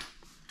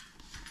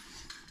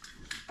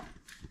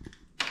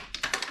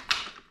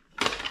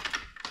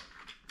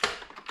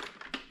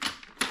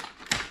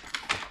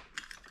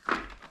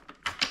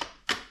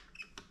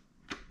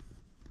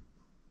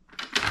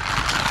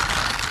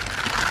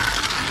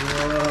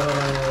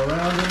 Whoa,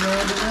 round and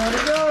round and round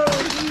it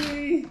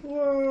goes.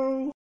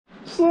 Whoa.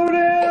 Slow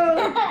down.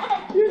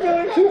 You're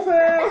going too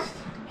fast.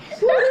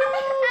 Slow down.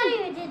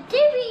 I'm a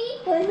dibby.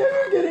 I know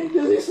you're getting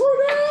dizzy. Slow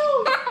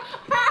down.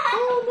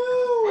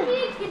 Oh I'm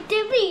a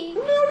dibby.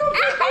 no.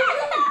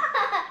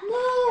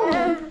 No.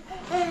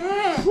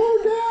 Slow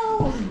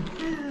down.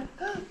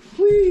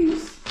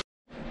 Please.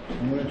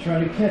 I'm going to try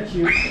to catch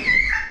you. Let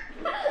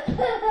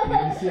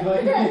me see if I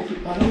can get you.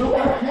 I don't know if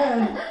I can.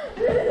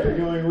 You're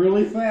going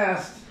really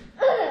fast.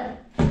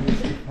 Let me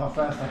see how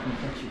fast I can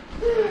catch you.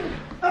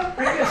 Oh, I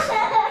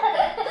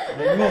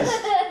missed.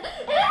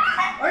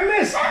 I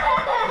missed.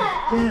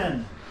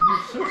 Ben,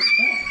 you're so fast.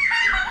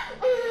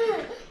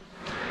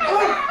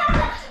 Oh,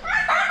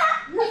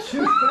 you're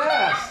too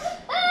fast.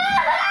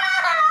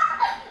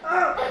 Oh,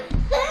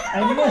 I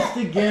missed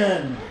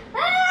again.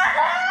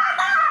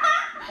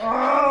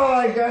 Oh,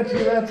 I got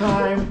you that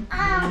time.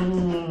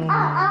 Mm.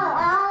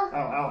 Ow,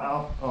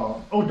 ow,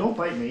 ow. Oh, don't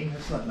bite me.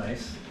 That's not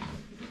nice.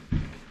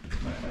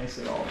 Not nice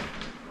at all.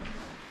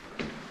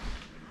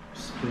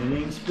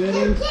 Spinning, spinning.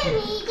 Don't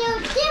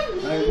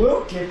give me. I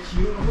will get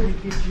you. I'm going to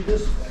get you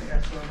this way.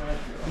 That's what I'm going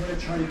to do. I'm going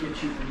to try to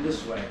get you from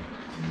this way.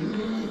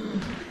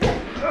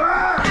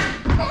 Ah!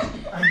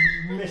 I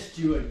missed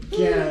you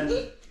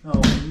again.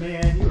 Oh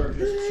man, you are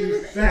just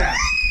too fast.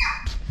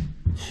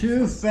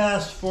 Too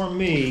fast for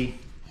me.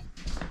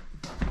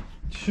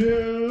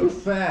 Too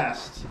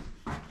fast.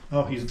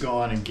 Oh, he's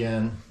gone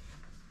again.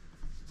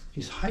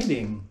 He's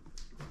hiding.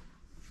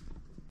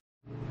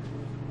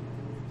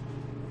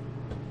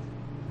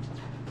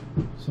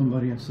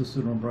 Somebody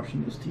insisted on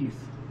brushing his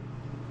teeth.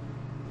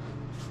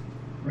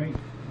 Right?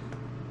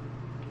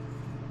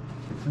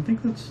 I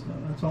think that's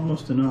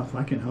almost enough.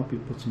 I can help you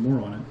put some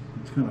more on it.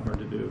 It's kind of hard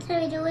to do. So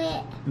we do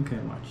it. Okay,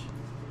 watch.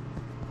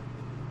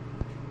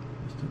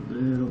 Just a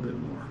little bit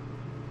more.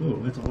 Whoa,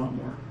 that's a lot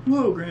more.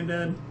 Whoa,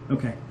 Granddad.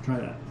 Okay, try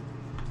that.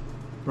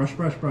 Brush,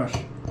 brush, brush.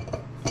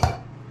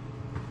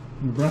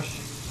 And brush.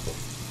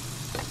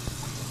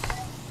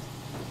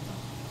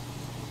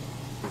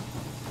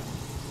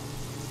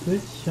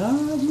 Good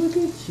job, look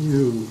at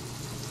you.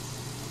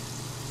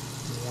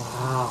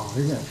 Wow,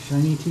 you got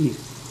shiny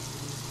teeth.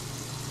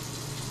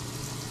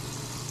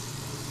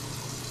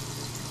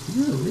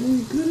 You're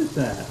really good at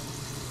that.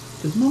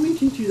 Does Mommy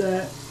teach you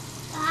that?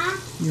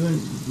 You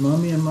and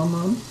Mommy and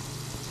Mommom?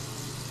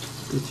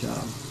 Good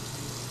job.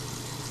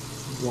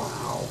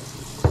 Wow.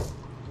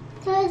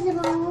 There's the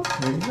bowl.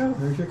 There you go.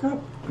 There's your cup.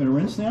 Gonna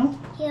rinse now?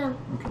 Yeah.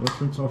 Okay,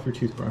 let's rinse off your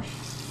toothbrush.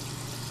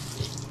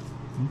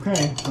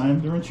 Okay,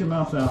 time to rinse your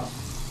mouth out.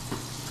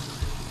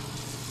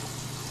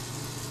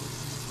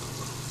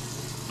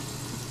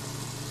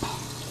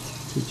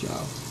 Good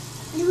job.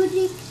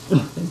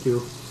 Thank you.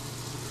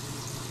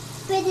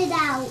 Spit it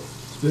out.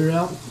 Spit it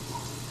out.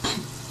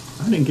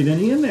 I didn't get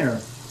any in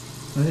there.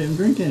 I didn't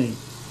drink any.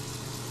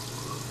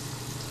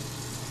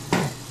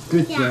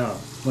 Good Yeah. job.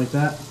 Like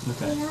that?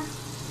 Okay. Yeah.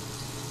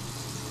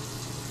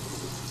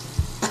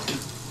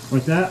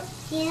 Like that?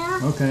 Yeah.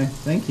 Okay,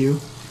 thank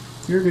you.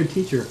 You're a good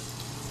teacher.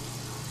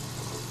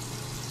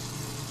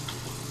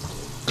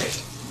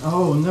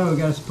 Oh no, you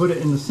gotta put it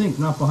in the sink,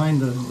 not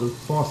behind the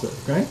faucet,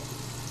 okay?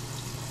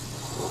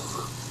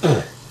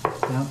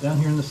 Down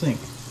here in the sink.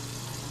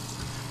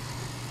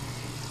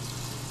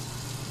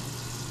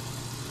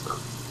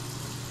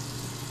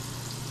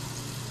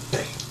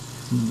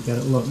 You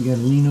gotta look, you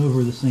gotta lean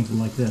over the sink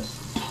like this.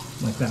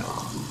 Like that.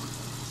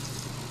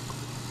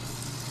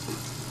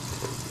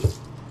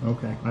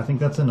 Okay, I think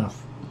that's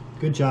enough.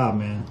 Good job,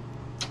 man.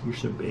 You're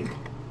so big.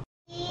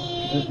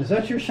 Is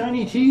that your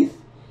shiny teeth?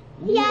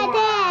 Yeah,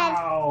 Dad.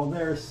 Wow,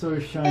 they're so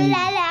shiny.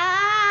 La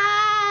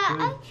la.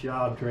 Good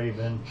job,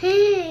 Draven.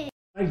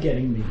 I'm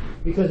getting me.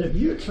 Because if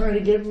you try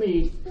to get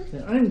me,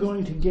 then I'm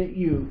going to get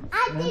you.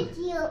 I did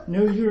you.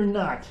 No, you're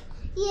not.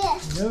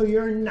 Yes. No,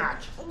 you're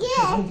not.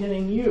 Yes. I'm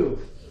getting you.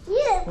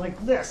 Yes.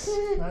 Like this.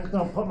 I'm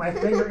going to put my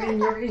finger in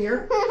your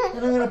ear.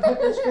 And I'm going to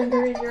put this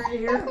finger in your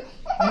ear.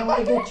 And I'm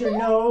going to get your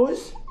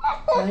nose.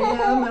 I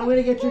am. I'm going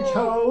to get your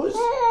toes.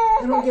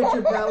 And I'm going to get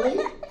your belly.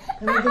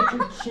 And I'm going to get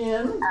your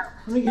chin.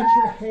 I'm going to get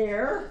your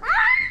hair.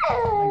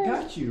 I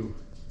got you.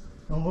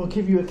 And we'll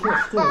give you a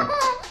kiss too.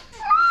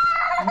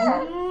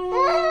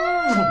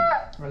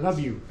 I love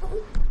you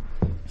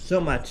so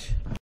much.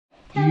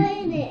 Do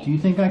you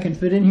think I can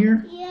fit in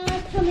here?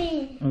 Yeah, come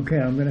in. Okay,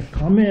 I'm gonna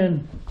come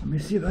in. Let me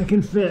see if I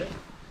can fit.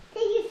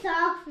 Take your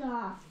socks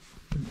off.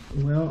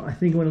 Well, I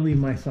think I'm gonna leave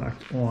my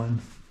socks on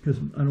because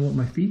I don't want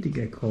my feet to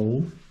get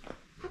cold.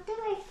 I took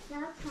my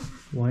socks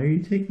off. Why are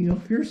you taking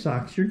off your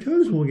socks? Your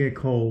toes will get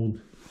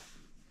cold.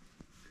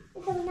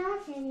 Because I'm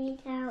not taking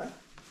it out.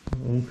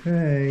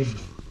 Okay.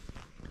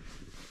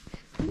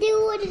 Do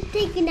you want to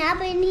take a nap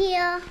in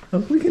here? Oh,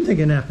 we can take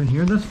a nap in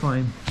here. That's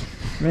fine.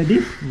 Ready?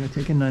 I'm gonna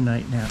take a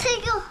night nap.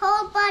 Take your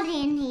whole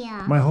body in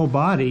here. My whole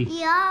body?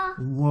 Yeah.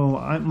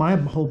 Whoa, my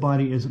whole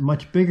body is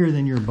much bigger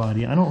than your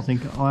body. I don't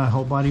think my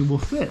whole body will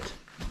fit.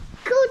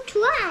 Go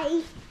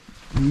try.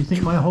 Do you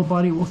think my whole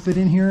body will fit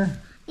in here?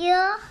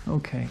 Yeah.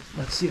 Okay,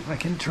 let's see if I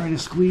can try to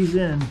squeeze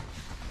in.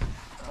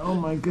 Oh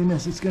my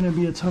goodness, it's gonna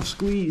be a tough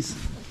squeeze.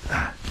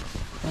 I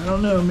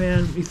don't know,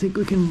 man. You think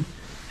we can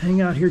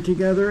hang out here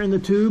together in the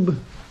tube?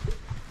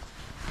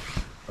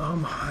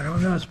 I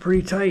don't know, it's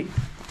pretty tight.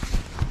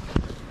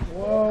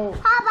 Whoa.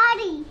 Whole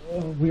body.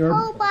 We are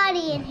Whole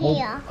body in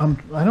here.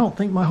 I don't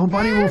think my whole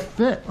body will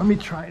fit. Let me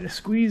try to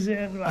squeeze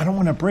in. I don't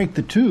want to break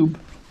the tube.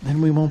 Then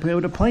we won't be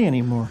able to play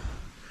anymore.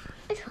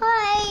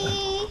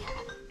 Try.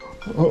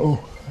 Uh-oh,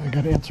 I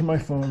gotta answer my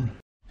phone.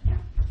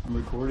 I'm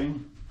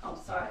recording.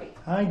 Oh, sorry.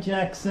 Hi,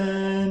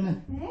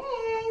 Jaxson. Hey,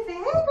 say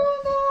hey,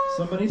 Brenda.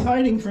 Somebody's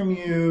hiding from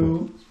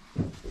you.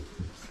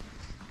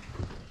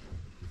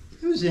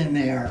 Who's in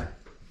there?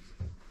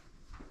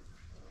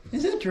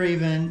 Is it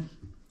Draven?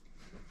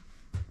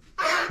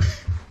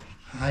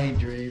 Hi,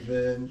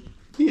 Draven.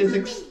 He's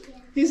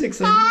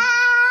excited.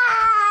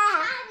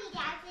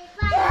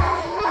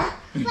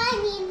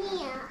 Funny in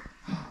here.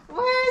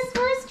 Where's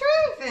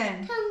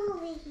Draven? Come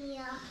over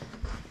here.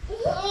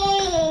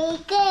 Hey,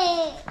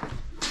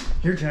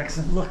 Here,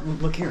 Jaxson.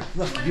 Look here.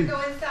 Look. Want to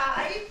go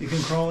inside? You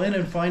can crawl in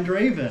and find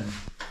Draven.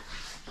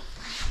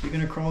 You're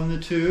gonna crawl in the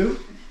tube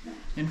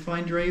and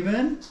find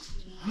Draven.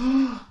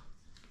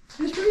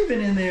 There's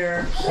Draven in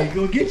there. He's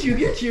gonna get you.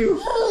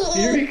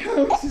 Here he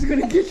comes. He's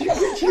gonna get you. Oh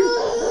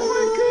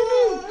my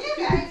goodness. You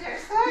guys are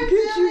so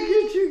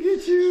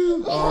Get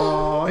you.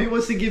 Oh, he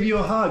wants to give you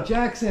a hug.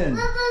 Jaxson,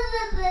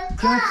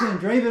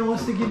 Draven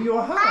wants to give you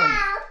a hug.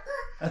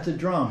 That's a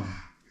drum.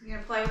 You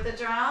gonna play with the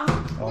drum?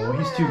 Oh,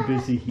 he's too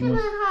busy. He I'm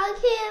wants. gonna hug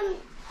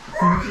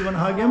him. You want to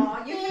hug him?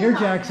 Aw, you can Here,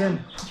 hug Jaxson.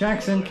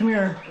 Jaxson, come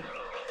here.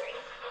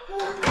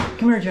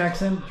 Come here,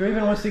 Jaxson.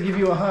 Draven wants to give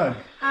you a hug.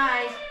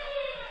 Hi.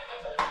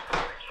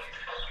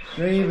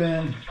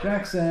 Draven,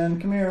 Jaxson,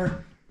 come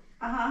here.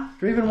 Uh-huh.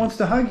 Draven wants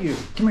to hug you.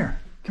 Come here.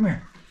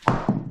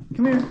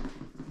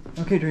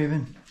 Okay,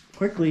 Draven.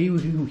 Quickly,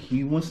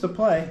 he wants to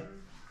play.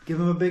 Give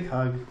him a big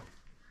hug.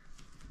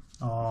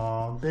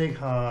 Oh, big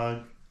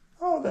hug.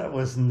 Oh, that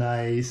was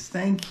nice.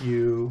 Thank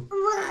you.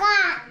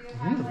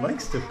 He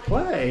likes to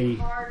play.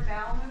 Hard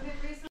bowel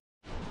movement recently?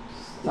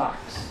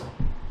 Stocks.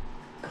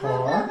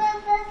 Car.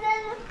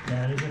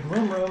 That is a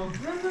room.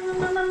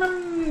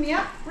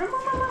 Yep.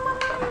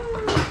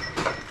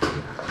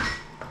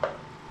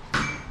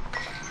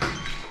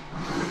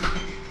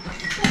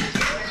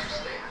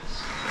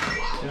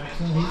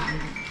 Jaxson,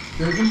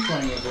 Draven's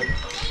playing with it.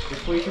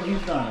 Just wait till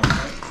he's done,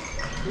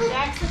 okay?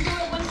 Jaxson, do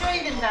it when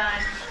Draven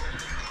done.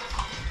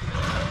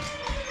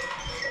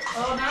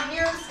 Oh, not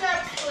near the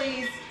steps,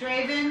 please.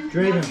 Draven.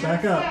 Draven,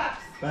 back up.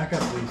 Back up,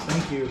 please.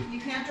 Thank you. You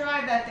can't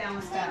drive that down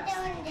the steps.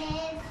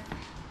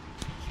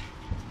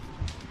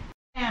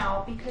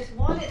 Now, because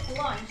one, it's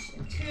lunch,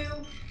 and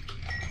two,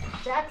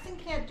 Jaxson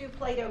can't do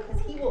Play-Doh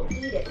because he will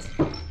eat it.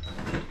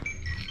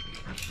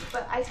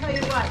 But I tell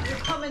you what, you're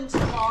coming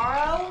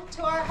tomorrow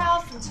to our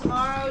house, and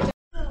tomorrow...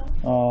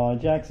 Oh,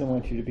 Jaxson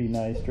wants you to be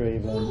nice,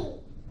 Draven.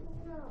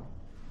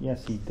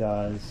 Yes, he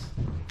does.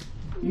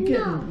 You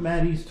getting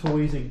Maddie's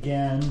toys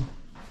again?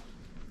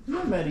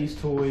 Not Maddie's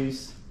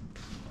toys.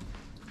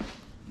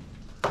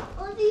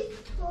 All these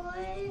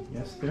toys.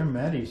 Yes, they're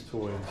Maddie's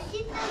toys.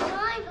 These are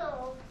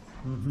Bibles.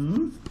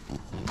 Mm-hmm.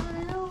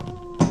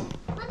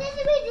 What does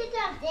it mean to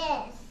have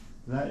this?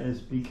 That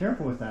is, be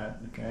careful with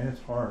that, okay?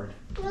 It's hard.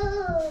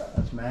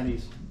 That's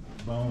Maddie's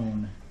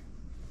bone.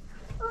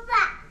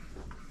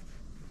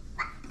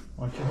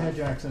 Watch your head,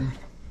 Jaxson.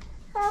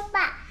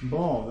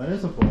 Ball, that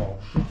is a ball.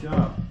 Good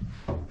job.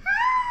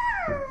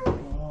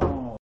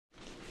 Ball.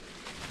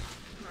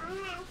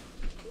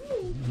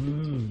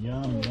 Yum,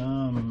 yum.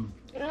 Yum,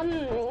 yum.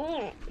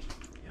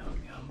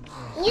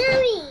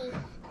 Yummy.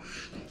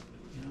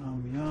 Yum,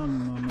 yum,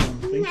 Mommom.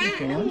 Thank you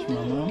so much,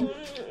 Mommom.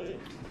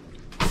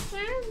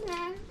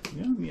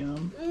 Yum,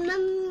 yum.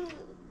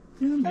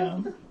 Yum,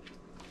 yum.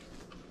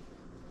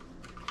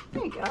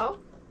 There you go.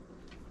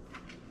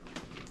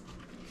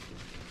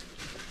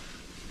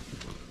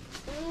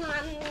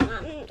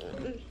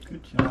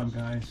 Good job,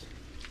 guys.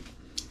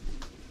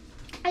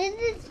 Is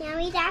this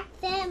yummy,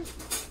 Jaxson?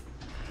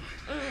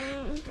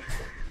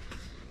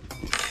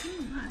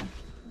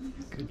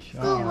 Good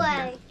job. Go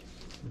away.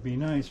 Be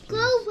nice, please.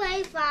 Go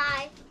away,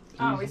 fly.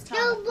 Oh, he's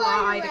telling the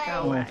fly to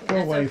go away. Go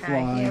That's away, okay.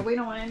 fly. Yeah, we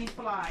don't want any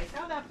flies.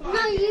 How that fly?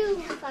 No,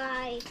 you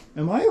fly.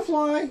 Am I a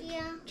fly?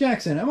 Yeah.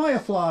 Jaxson, am I a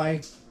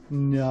fly?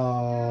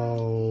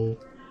 No.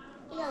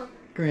 Yeah.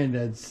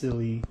 Granddad's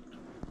silly.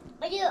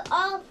 Are you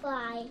all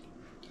fly?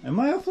 Am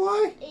I a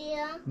fly?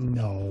 Yeah.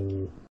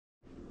 No.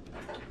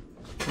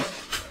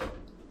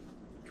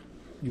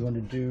 You want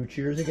to do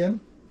cheers again?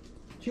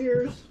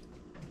 Cheers.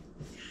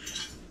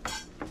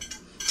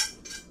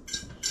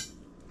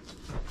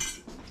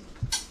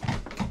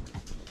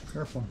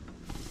 Careful.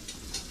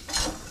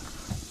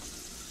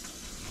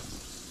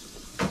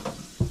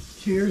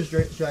 Cheers,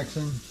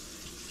 Jaxson.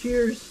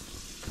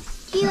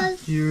 Cheers.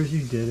 Cheers. Cheers,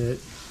 you did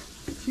it.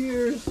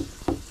 Cheers.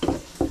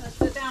 Let's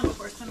sit down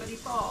before somebody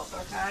falls,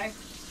 okay?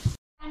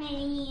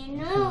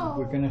 No.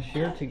 We're going to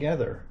share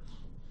together.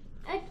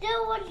 I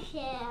don't want to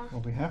share.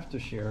 Well, we have to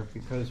share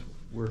because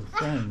we're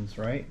friends,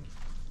 right?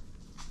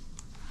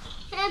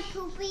 I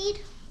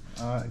poopied.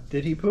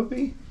 Did he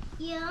poopy?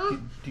 Yeah.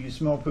 Do you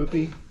smell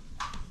poopy?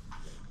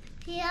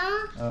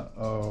 Yeah.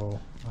 Uh-oh.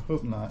 I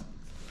hope not.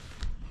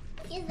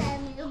 Is that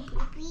a little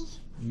poopy?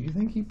 You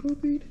think he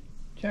poopied?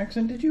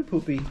 Jaxson, did you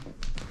poopy?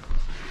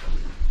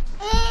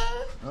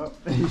 Oh,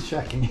 he's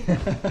checking.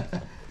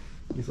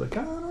 He's like,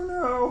 I don't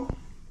know.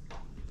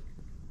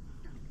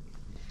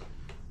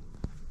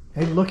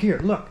 Hey, look here,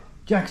 look.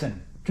 Jaxson,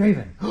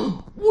 Draven.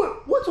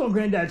 What's on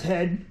Granddad's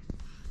head?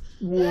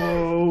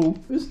 Whoa.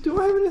 Do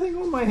I have anything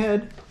on my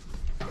head?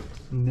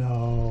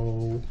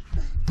 No.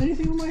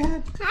 Anything on my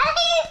head?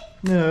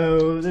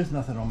 No, there's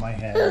nothing on my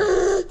head.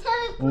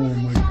 Oh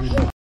my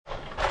goodness.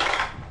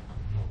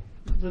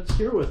 Let's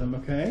hear with him,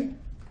 okay?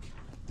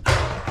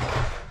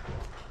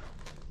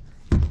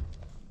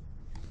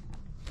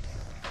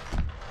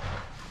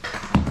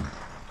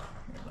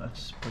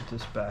 Let's put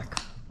this back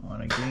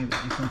on a game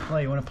that you can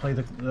play. You want to play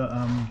the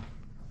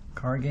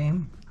card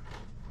game?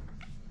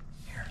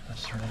 Here,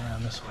 let's turn it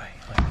around this way,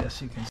 like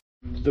this. You can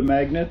see the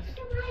magnets.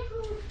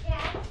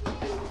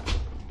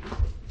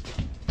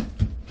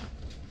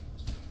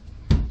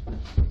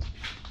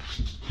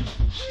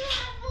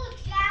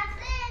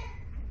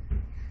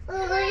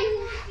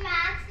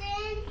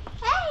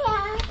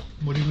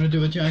 What are you going to do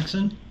with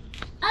Jaxson?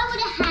 I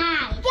want to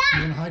hide. You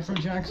going to hide from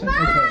Jaxson?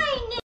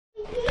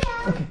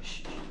 Okay. Okay.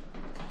 Shh.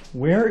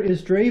 Where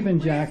is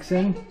Draven,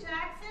 Jaxson?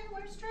 Jaxson,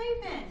 where's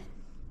Draven?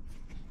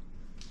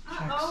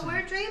 Uh-oh, Jaxson.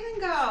 where'd Draven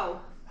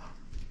go?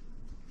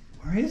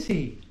 Where is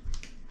he?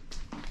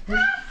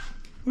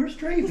 Where's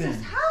He Draven?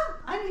 says,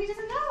 huh? He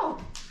doesn't know.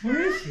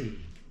 Where is he?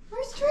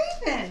 Where's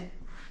Draven?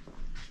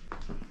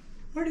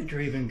 Where did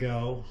Draven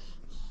go?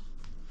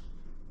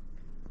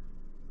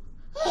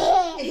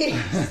 He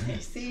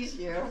sees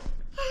you.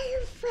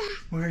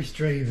 Where's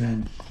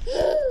Draven?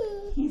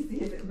 He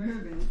sees it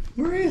moving.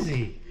 Where is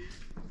he?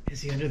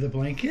 Is he under the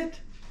blanket?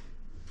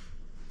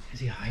 Is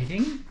he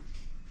hiding?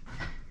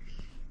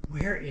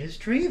 Where is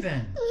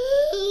Draven?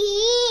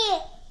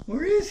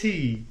 Where is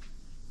he?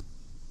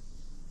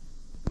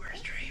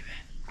 Where's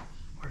Draven?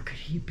 Where could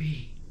he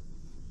be?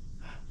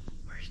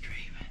 Where's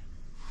Draven?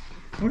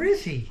 Where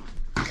is he?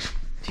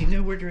 Do you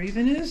know where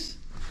Draven is?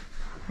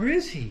 Where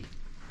is he?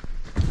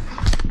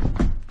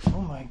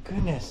 Oh my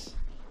goodness.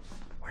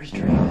 Where's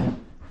Draven?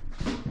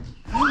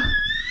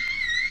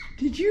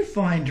 Did you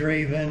find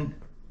Draven?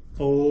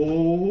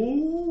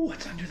 Oh,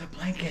 what's under the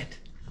blanket?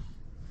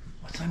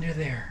 What's under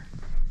there?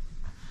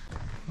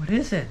 What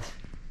is it?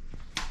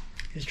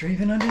 Is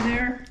Draven under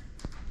there?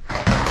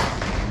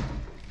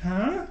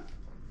 Huh?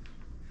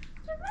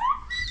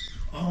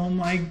 Oh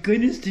my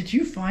goodness, did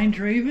you find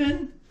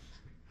Draven?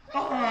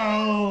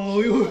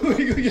 Oh!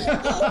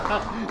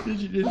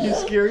 Did he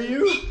scare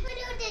you?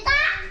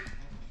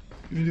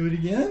 You do it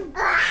again?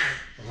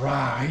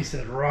 Rah, he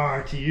said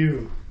rah to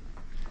you.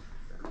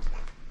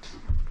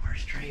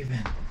 Where's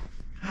Draven?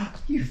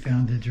 You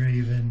found the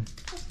Draven.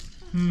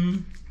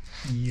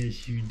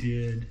 Yes, you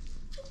did.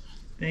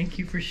 Thank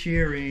you for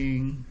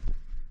sharing.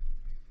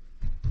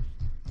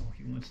 Oh,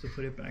 he wants to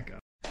put it back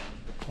up.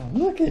 Oh,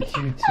 look at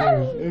you two.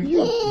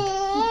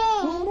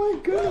 Oh my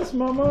goodness,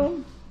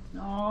 Mama.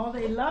 Oh,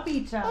 they love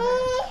each other.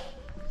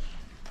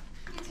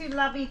 You two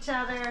love each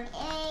other.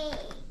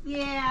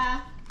 Yeah.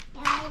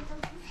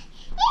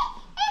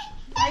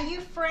 Are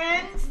you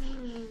friends?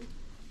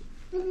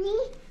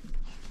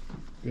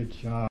 Good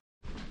job.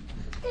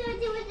 Do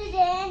it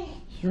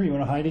again. Sure, you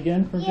want to hide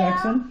again from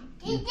Jaxson?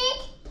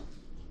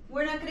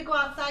 We're not going to go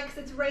outside because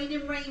it's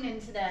raining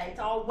today. It's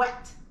all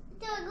wet.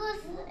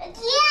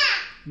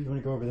 You want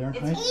to go over there and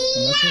hide?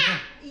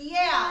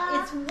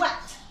 Yeah, it's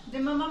wet.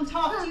 Did my mom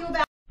talk to you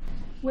about?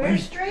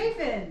 Where's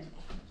Draven?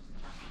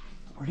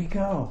 Where'd he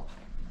go?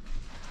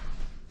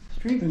 Is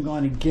Draven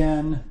gone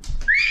again?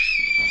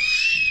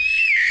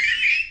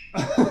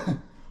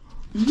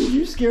 Did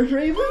you scare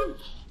Draven?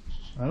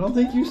 I don't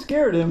think you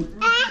scared him.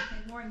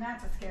 More than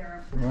that to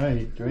scare him.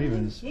 Right,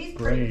 Draven's He's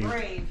brave.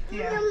 pretty brave.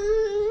 Yeah.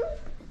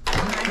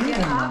 Get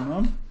up.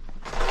 Mom.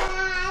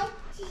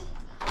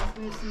 Let's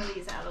move some of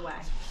these out of the way.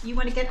 You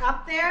want to get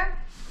up there?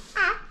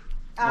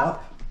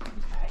 Up.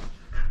 Okay.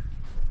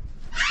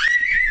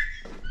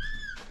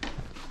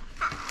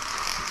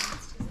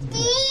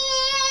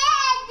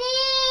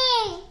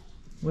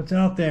 What's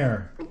out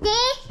there?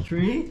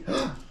 Tree?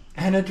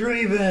 And a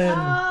Draven!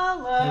 Oh,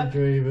 look. A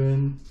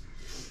Draven.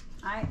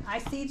 I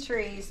see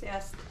trees,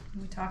 yes.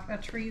 We talked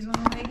about trees on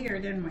the way here,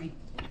 didn't we?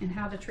 And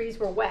how the trees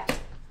were wet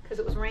because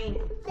it was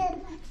raining.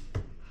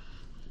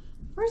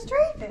 Where's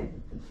Draven?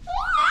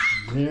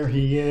 There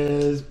he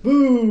is.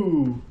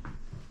 Boo!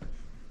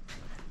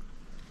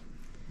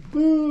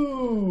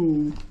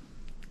 Boo!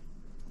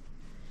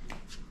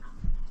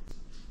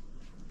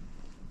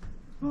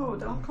 Oh,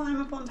 don't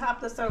climb up on top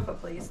of the sofa,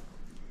 please.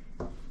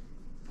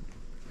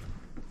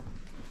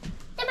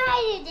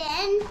 Hide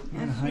again. You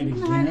want to hide You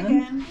can again? hide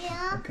again.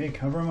 Yeah. Okay,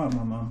 cover him up,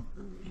 Mama.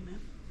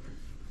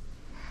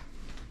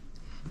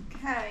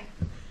 Okay.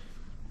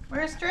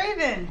 Where's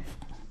Draven?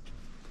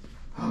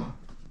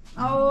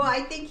 Oh,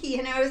 I think he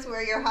knows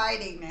where you're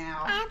hiding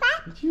now.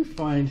 Did you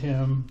find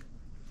him?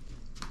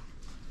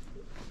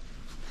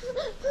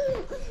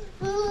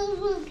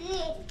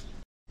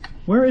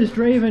 Where is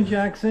Draven,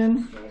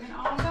 Jaxson? Draven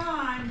all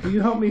gone. Will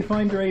you help me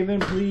find Draven,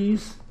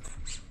 please?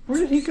 Where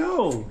did he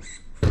go?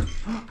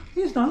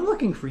 He's not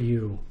looking for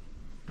you.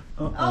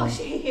 Uh-oh. Oh,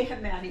 she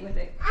had Maddie with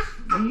it.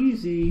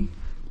 Easy.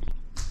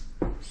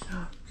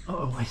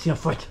 Uh-oh, I see a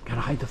foot. Gotta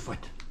hide the foot.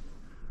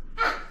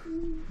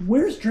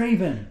 Where's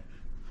Draven?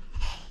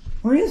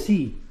 Where is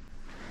he?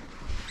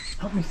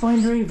 Help me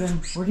find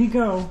Draven. Where'd he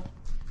go?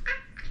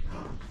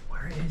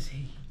 Where is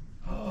he?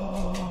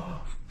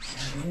 Oh,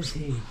 where is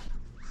he?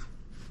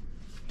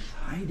 He's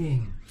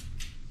hiding.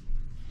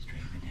 Is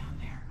Draven down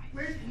there?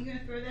 Where's you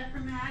gonna throw that for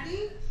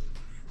Maddie?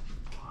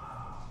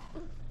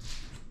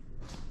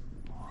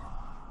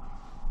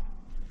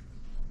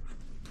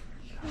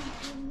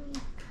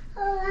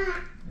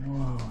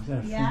 Whoa, is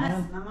that a Yes,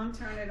 fan? my mom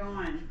turned it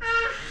on.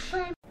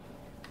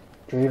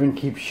 Draven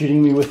keeps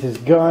shooting me with his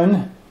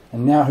gun,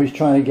 and now he's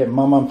trying to get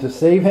Mommom to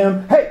save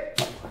him. Hey!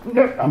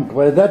 No, I'm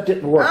glad that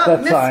didn't work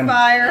that time.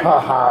 misfire. Ha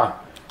ha.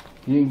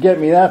 You didn't get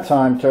me that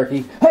time,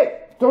 Turkey.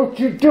 Hey! Don't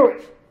you do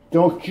it!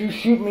 Don't you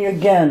shoot me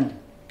again.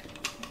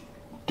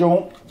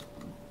 Don't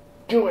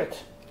do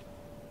it.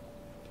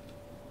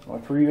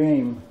 Watch where you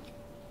aim.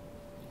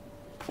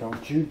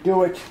 Don't you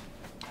do it.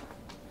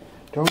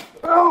 Don't.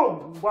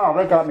 Oh! Wow,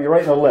 that got me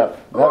right in the lip.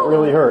 That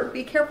really hurt.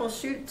 Be careful,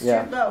 shoot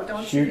Yeah. low.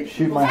 Don't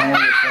Shoot my hand or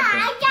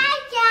something.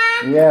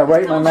 I Yeah,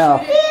 right in my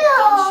mouth.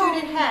 Don't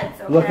shoot at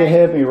heads, okay? Look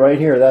ahead me right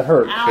here. That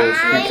hurts. Ow. So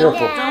be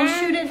careful. Don't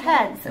shoot at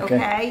heads,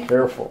 okay?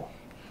 Careful.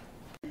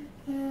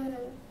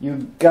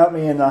 You got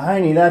me in the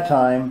hiney that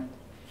time.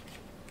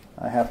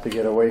 I have to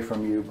get away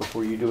from you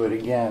before you do it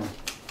again.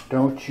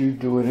 Don't you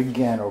do it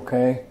again,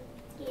 okay?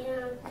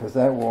 Yeah. Because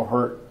that will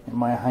hurt in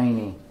my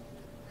hiney.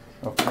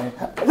 Okay?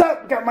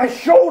 That got my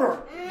shoulder!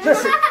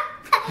 Listen!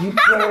 You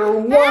better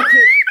watch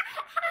it!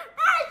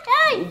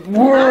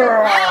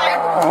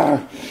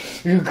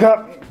 You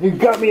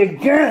got me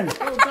again!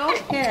 Oh, don't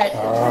hit.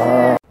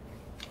 I'm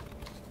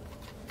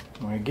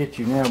gonna get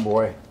you now,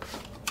 boy.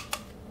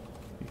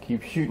 You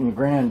keep shooting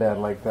Granddad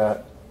like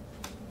that.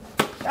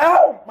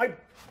 Ow!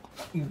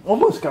 You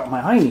almost got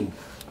my hiney.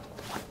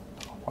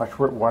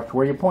 Watch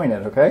where you point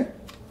it, okay?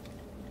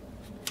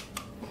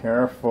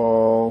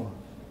 Careful.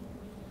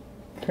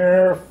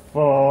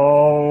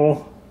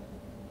 Careful.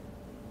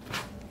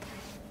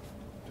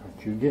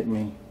 Don't you get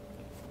me.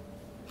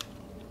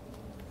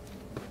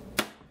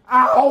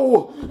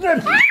 Ow!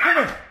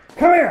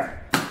 Come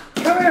here!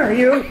 Come here,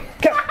 you!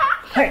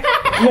 Hey!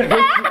 Come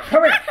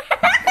here!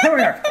 Come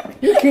here!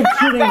 You keep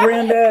shooting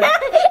Granddad!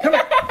 Come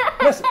here!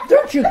 Listen,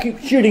 don't you keep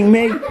shooting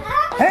me!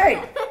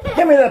 Hey!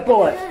 Give me that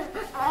bullet!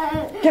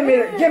 Give me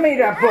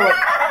that bullet!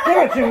 Give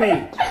it to me!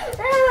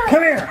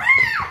 Come here!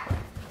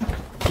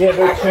 Give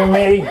it to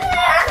me!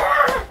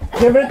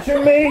 Give it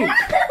to me!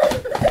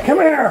 Come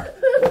here!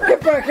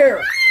 Get back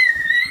here!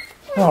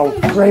 Oh,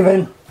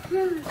 Draven!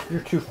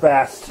 You're too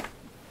fast.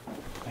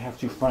 I have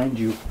to find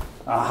you.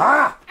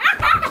 Aha!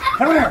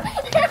 Come here!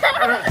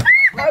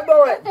 My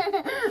bullet!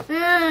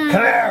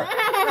 Come here!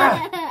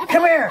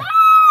 Come here!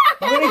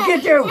 I'm gonna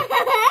get you!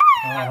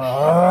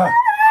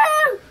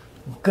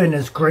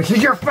 Goodness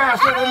gracious, you're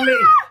faster than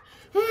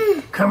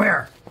me! Come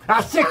here!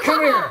 I said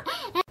come here!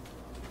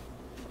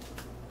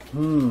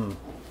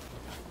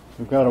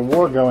 We've got a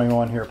war going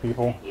on here,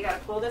 people. You gotta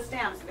pull this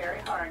down. It's very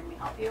hard. Let me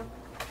help you.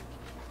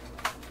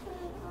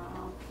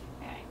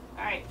 Okay.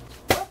 Alright.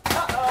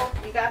 Uh-oh.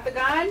 You got the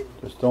gun?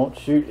 Just don't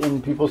shoot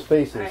in people's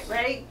faces. Alright,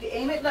 ready?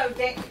 Aim it low.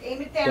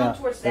 Aim it down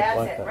towards that's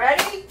like it. that.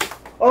 Ready?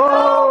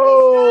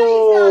 Oh!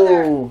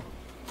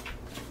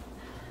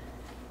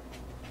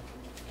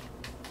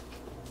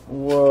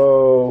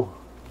 Whoa.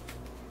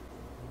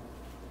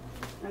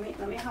 Let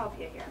me help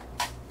you here.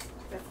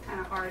 That's kind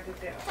of hard to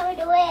do. How do I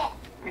do it?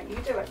 Alright, you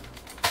do it.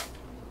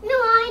 No,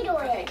 I do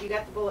Okay, it. you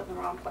got the bullet in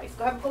the wrong place.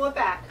 Go ahead and pull it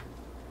back.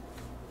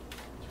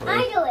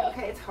 I do it.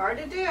 Okay, it's hard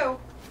to do.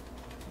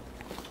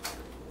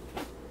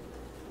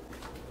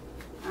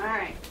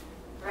 Alright.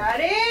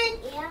 Ready?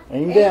 Yeah.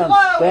 Aim Aim down,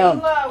 low, down,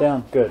 aim low.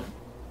 down. Good.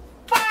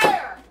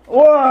 Fire!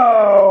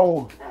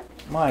 Whoa!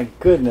 My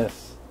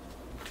goodness.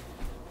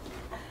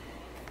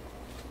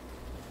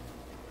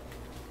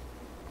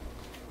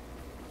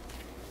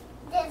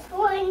 This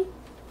one.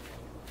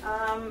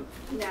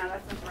 No,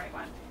 that's not the right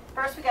one.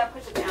 First we gotta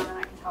push it down, then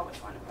I can tell which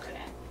one to put it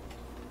in.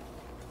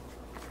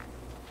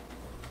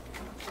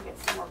 We'll get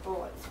some more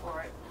bullets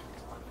for it.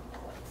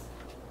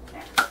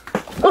 There.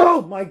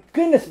 Oh my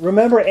goodness.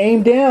 Remember,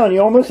 aim down.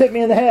 You almost hit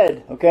me in the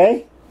head,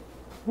 okay?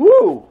 Woo!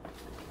 Oh,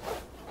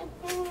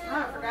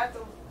 I forgot to...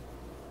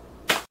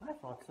 I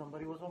thought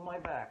somebody was on my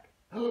back.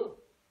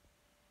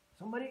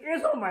 Somebody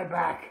is on my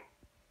back.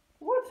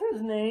 What's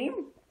his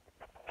name?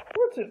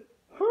 What's it?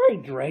 Hi,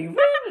 Draven.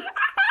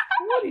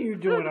 What are you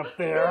doing up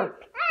there?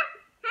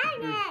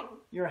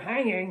 You're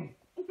hanging?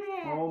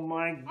 Oh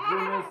my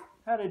goodness.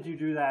 How did you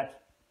do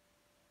that?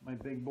 My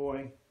big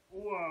boy.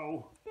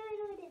 Whoa.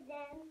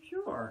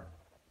 Sure.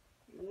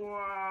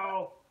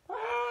 Wow. Ah,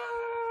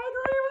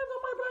 Draven's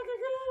on my back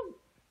again.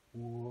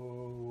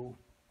 Whoa.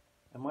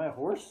 Am I a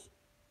horse?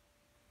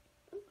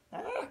 Ah.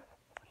 What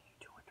are you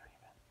doing,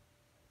 Draven?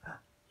 Huh?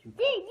 You...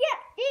 Giddy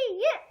up,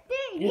 giddy up,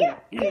 giddy up,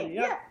 giddy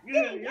up,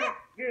 giddy up,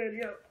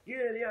 giddy up,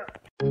 giddy up.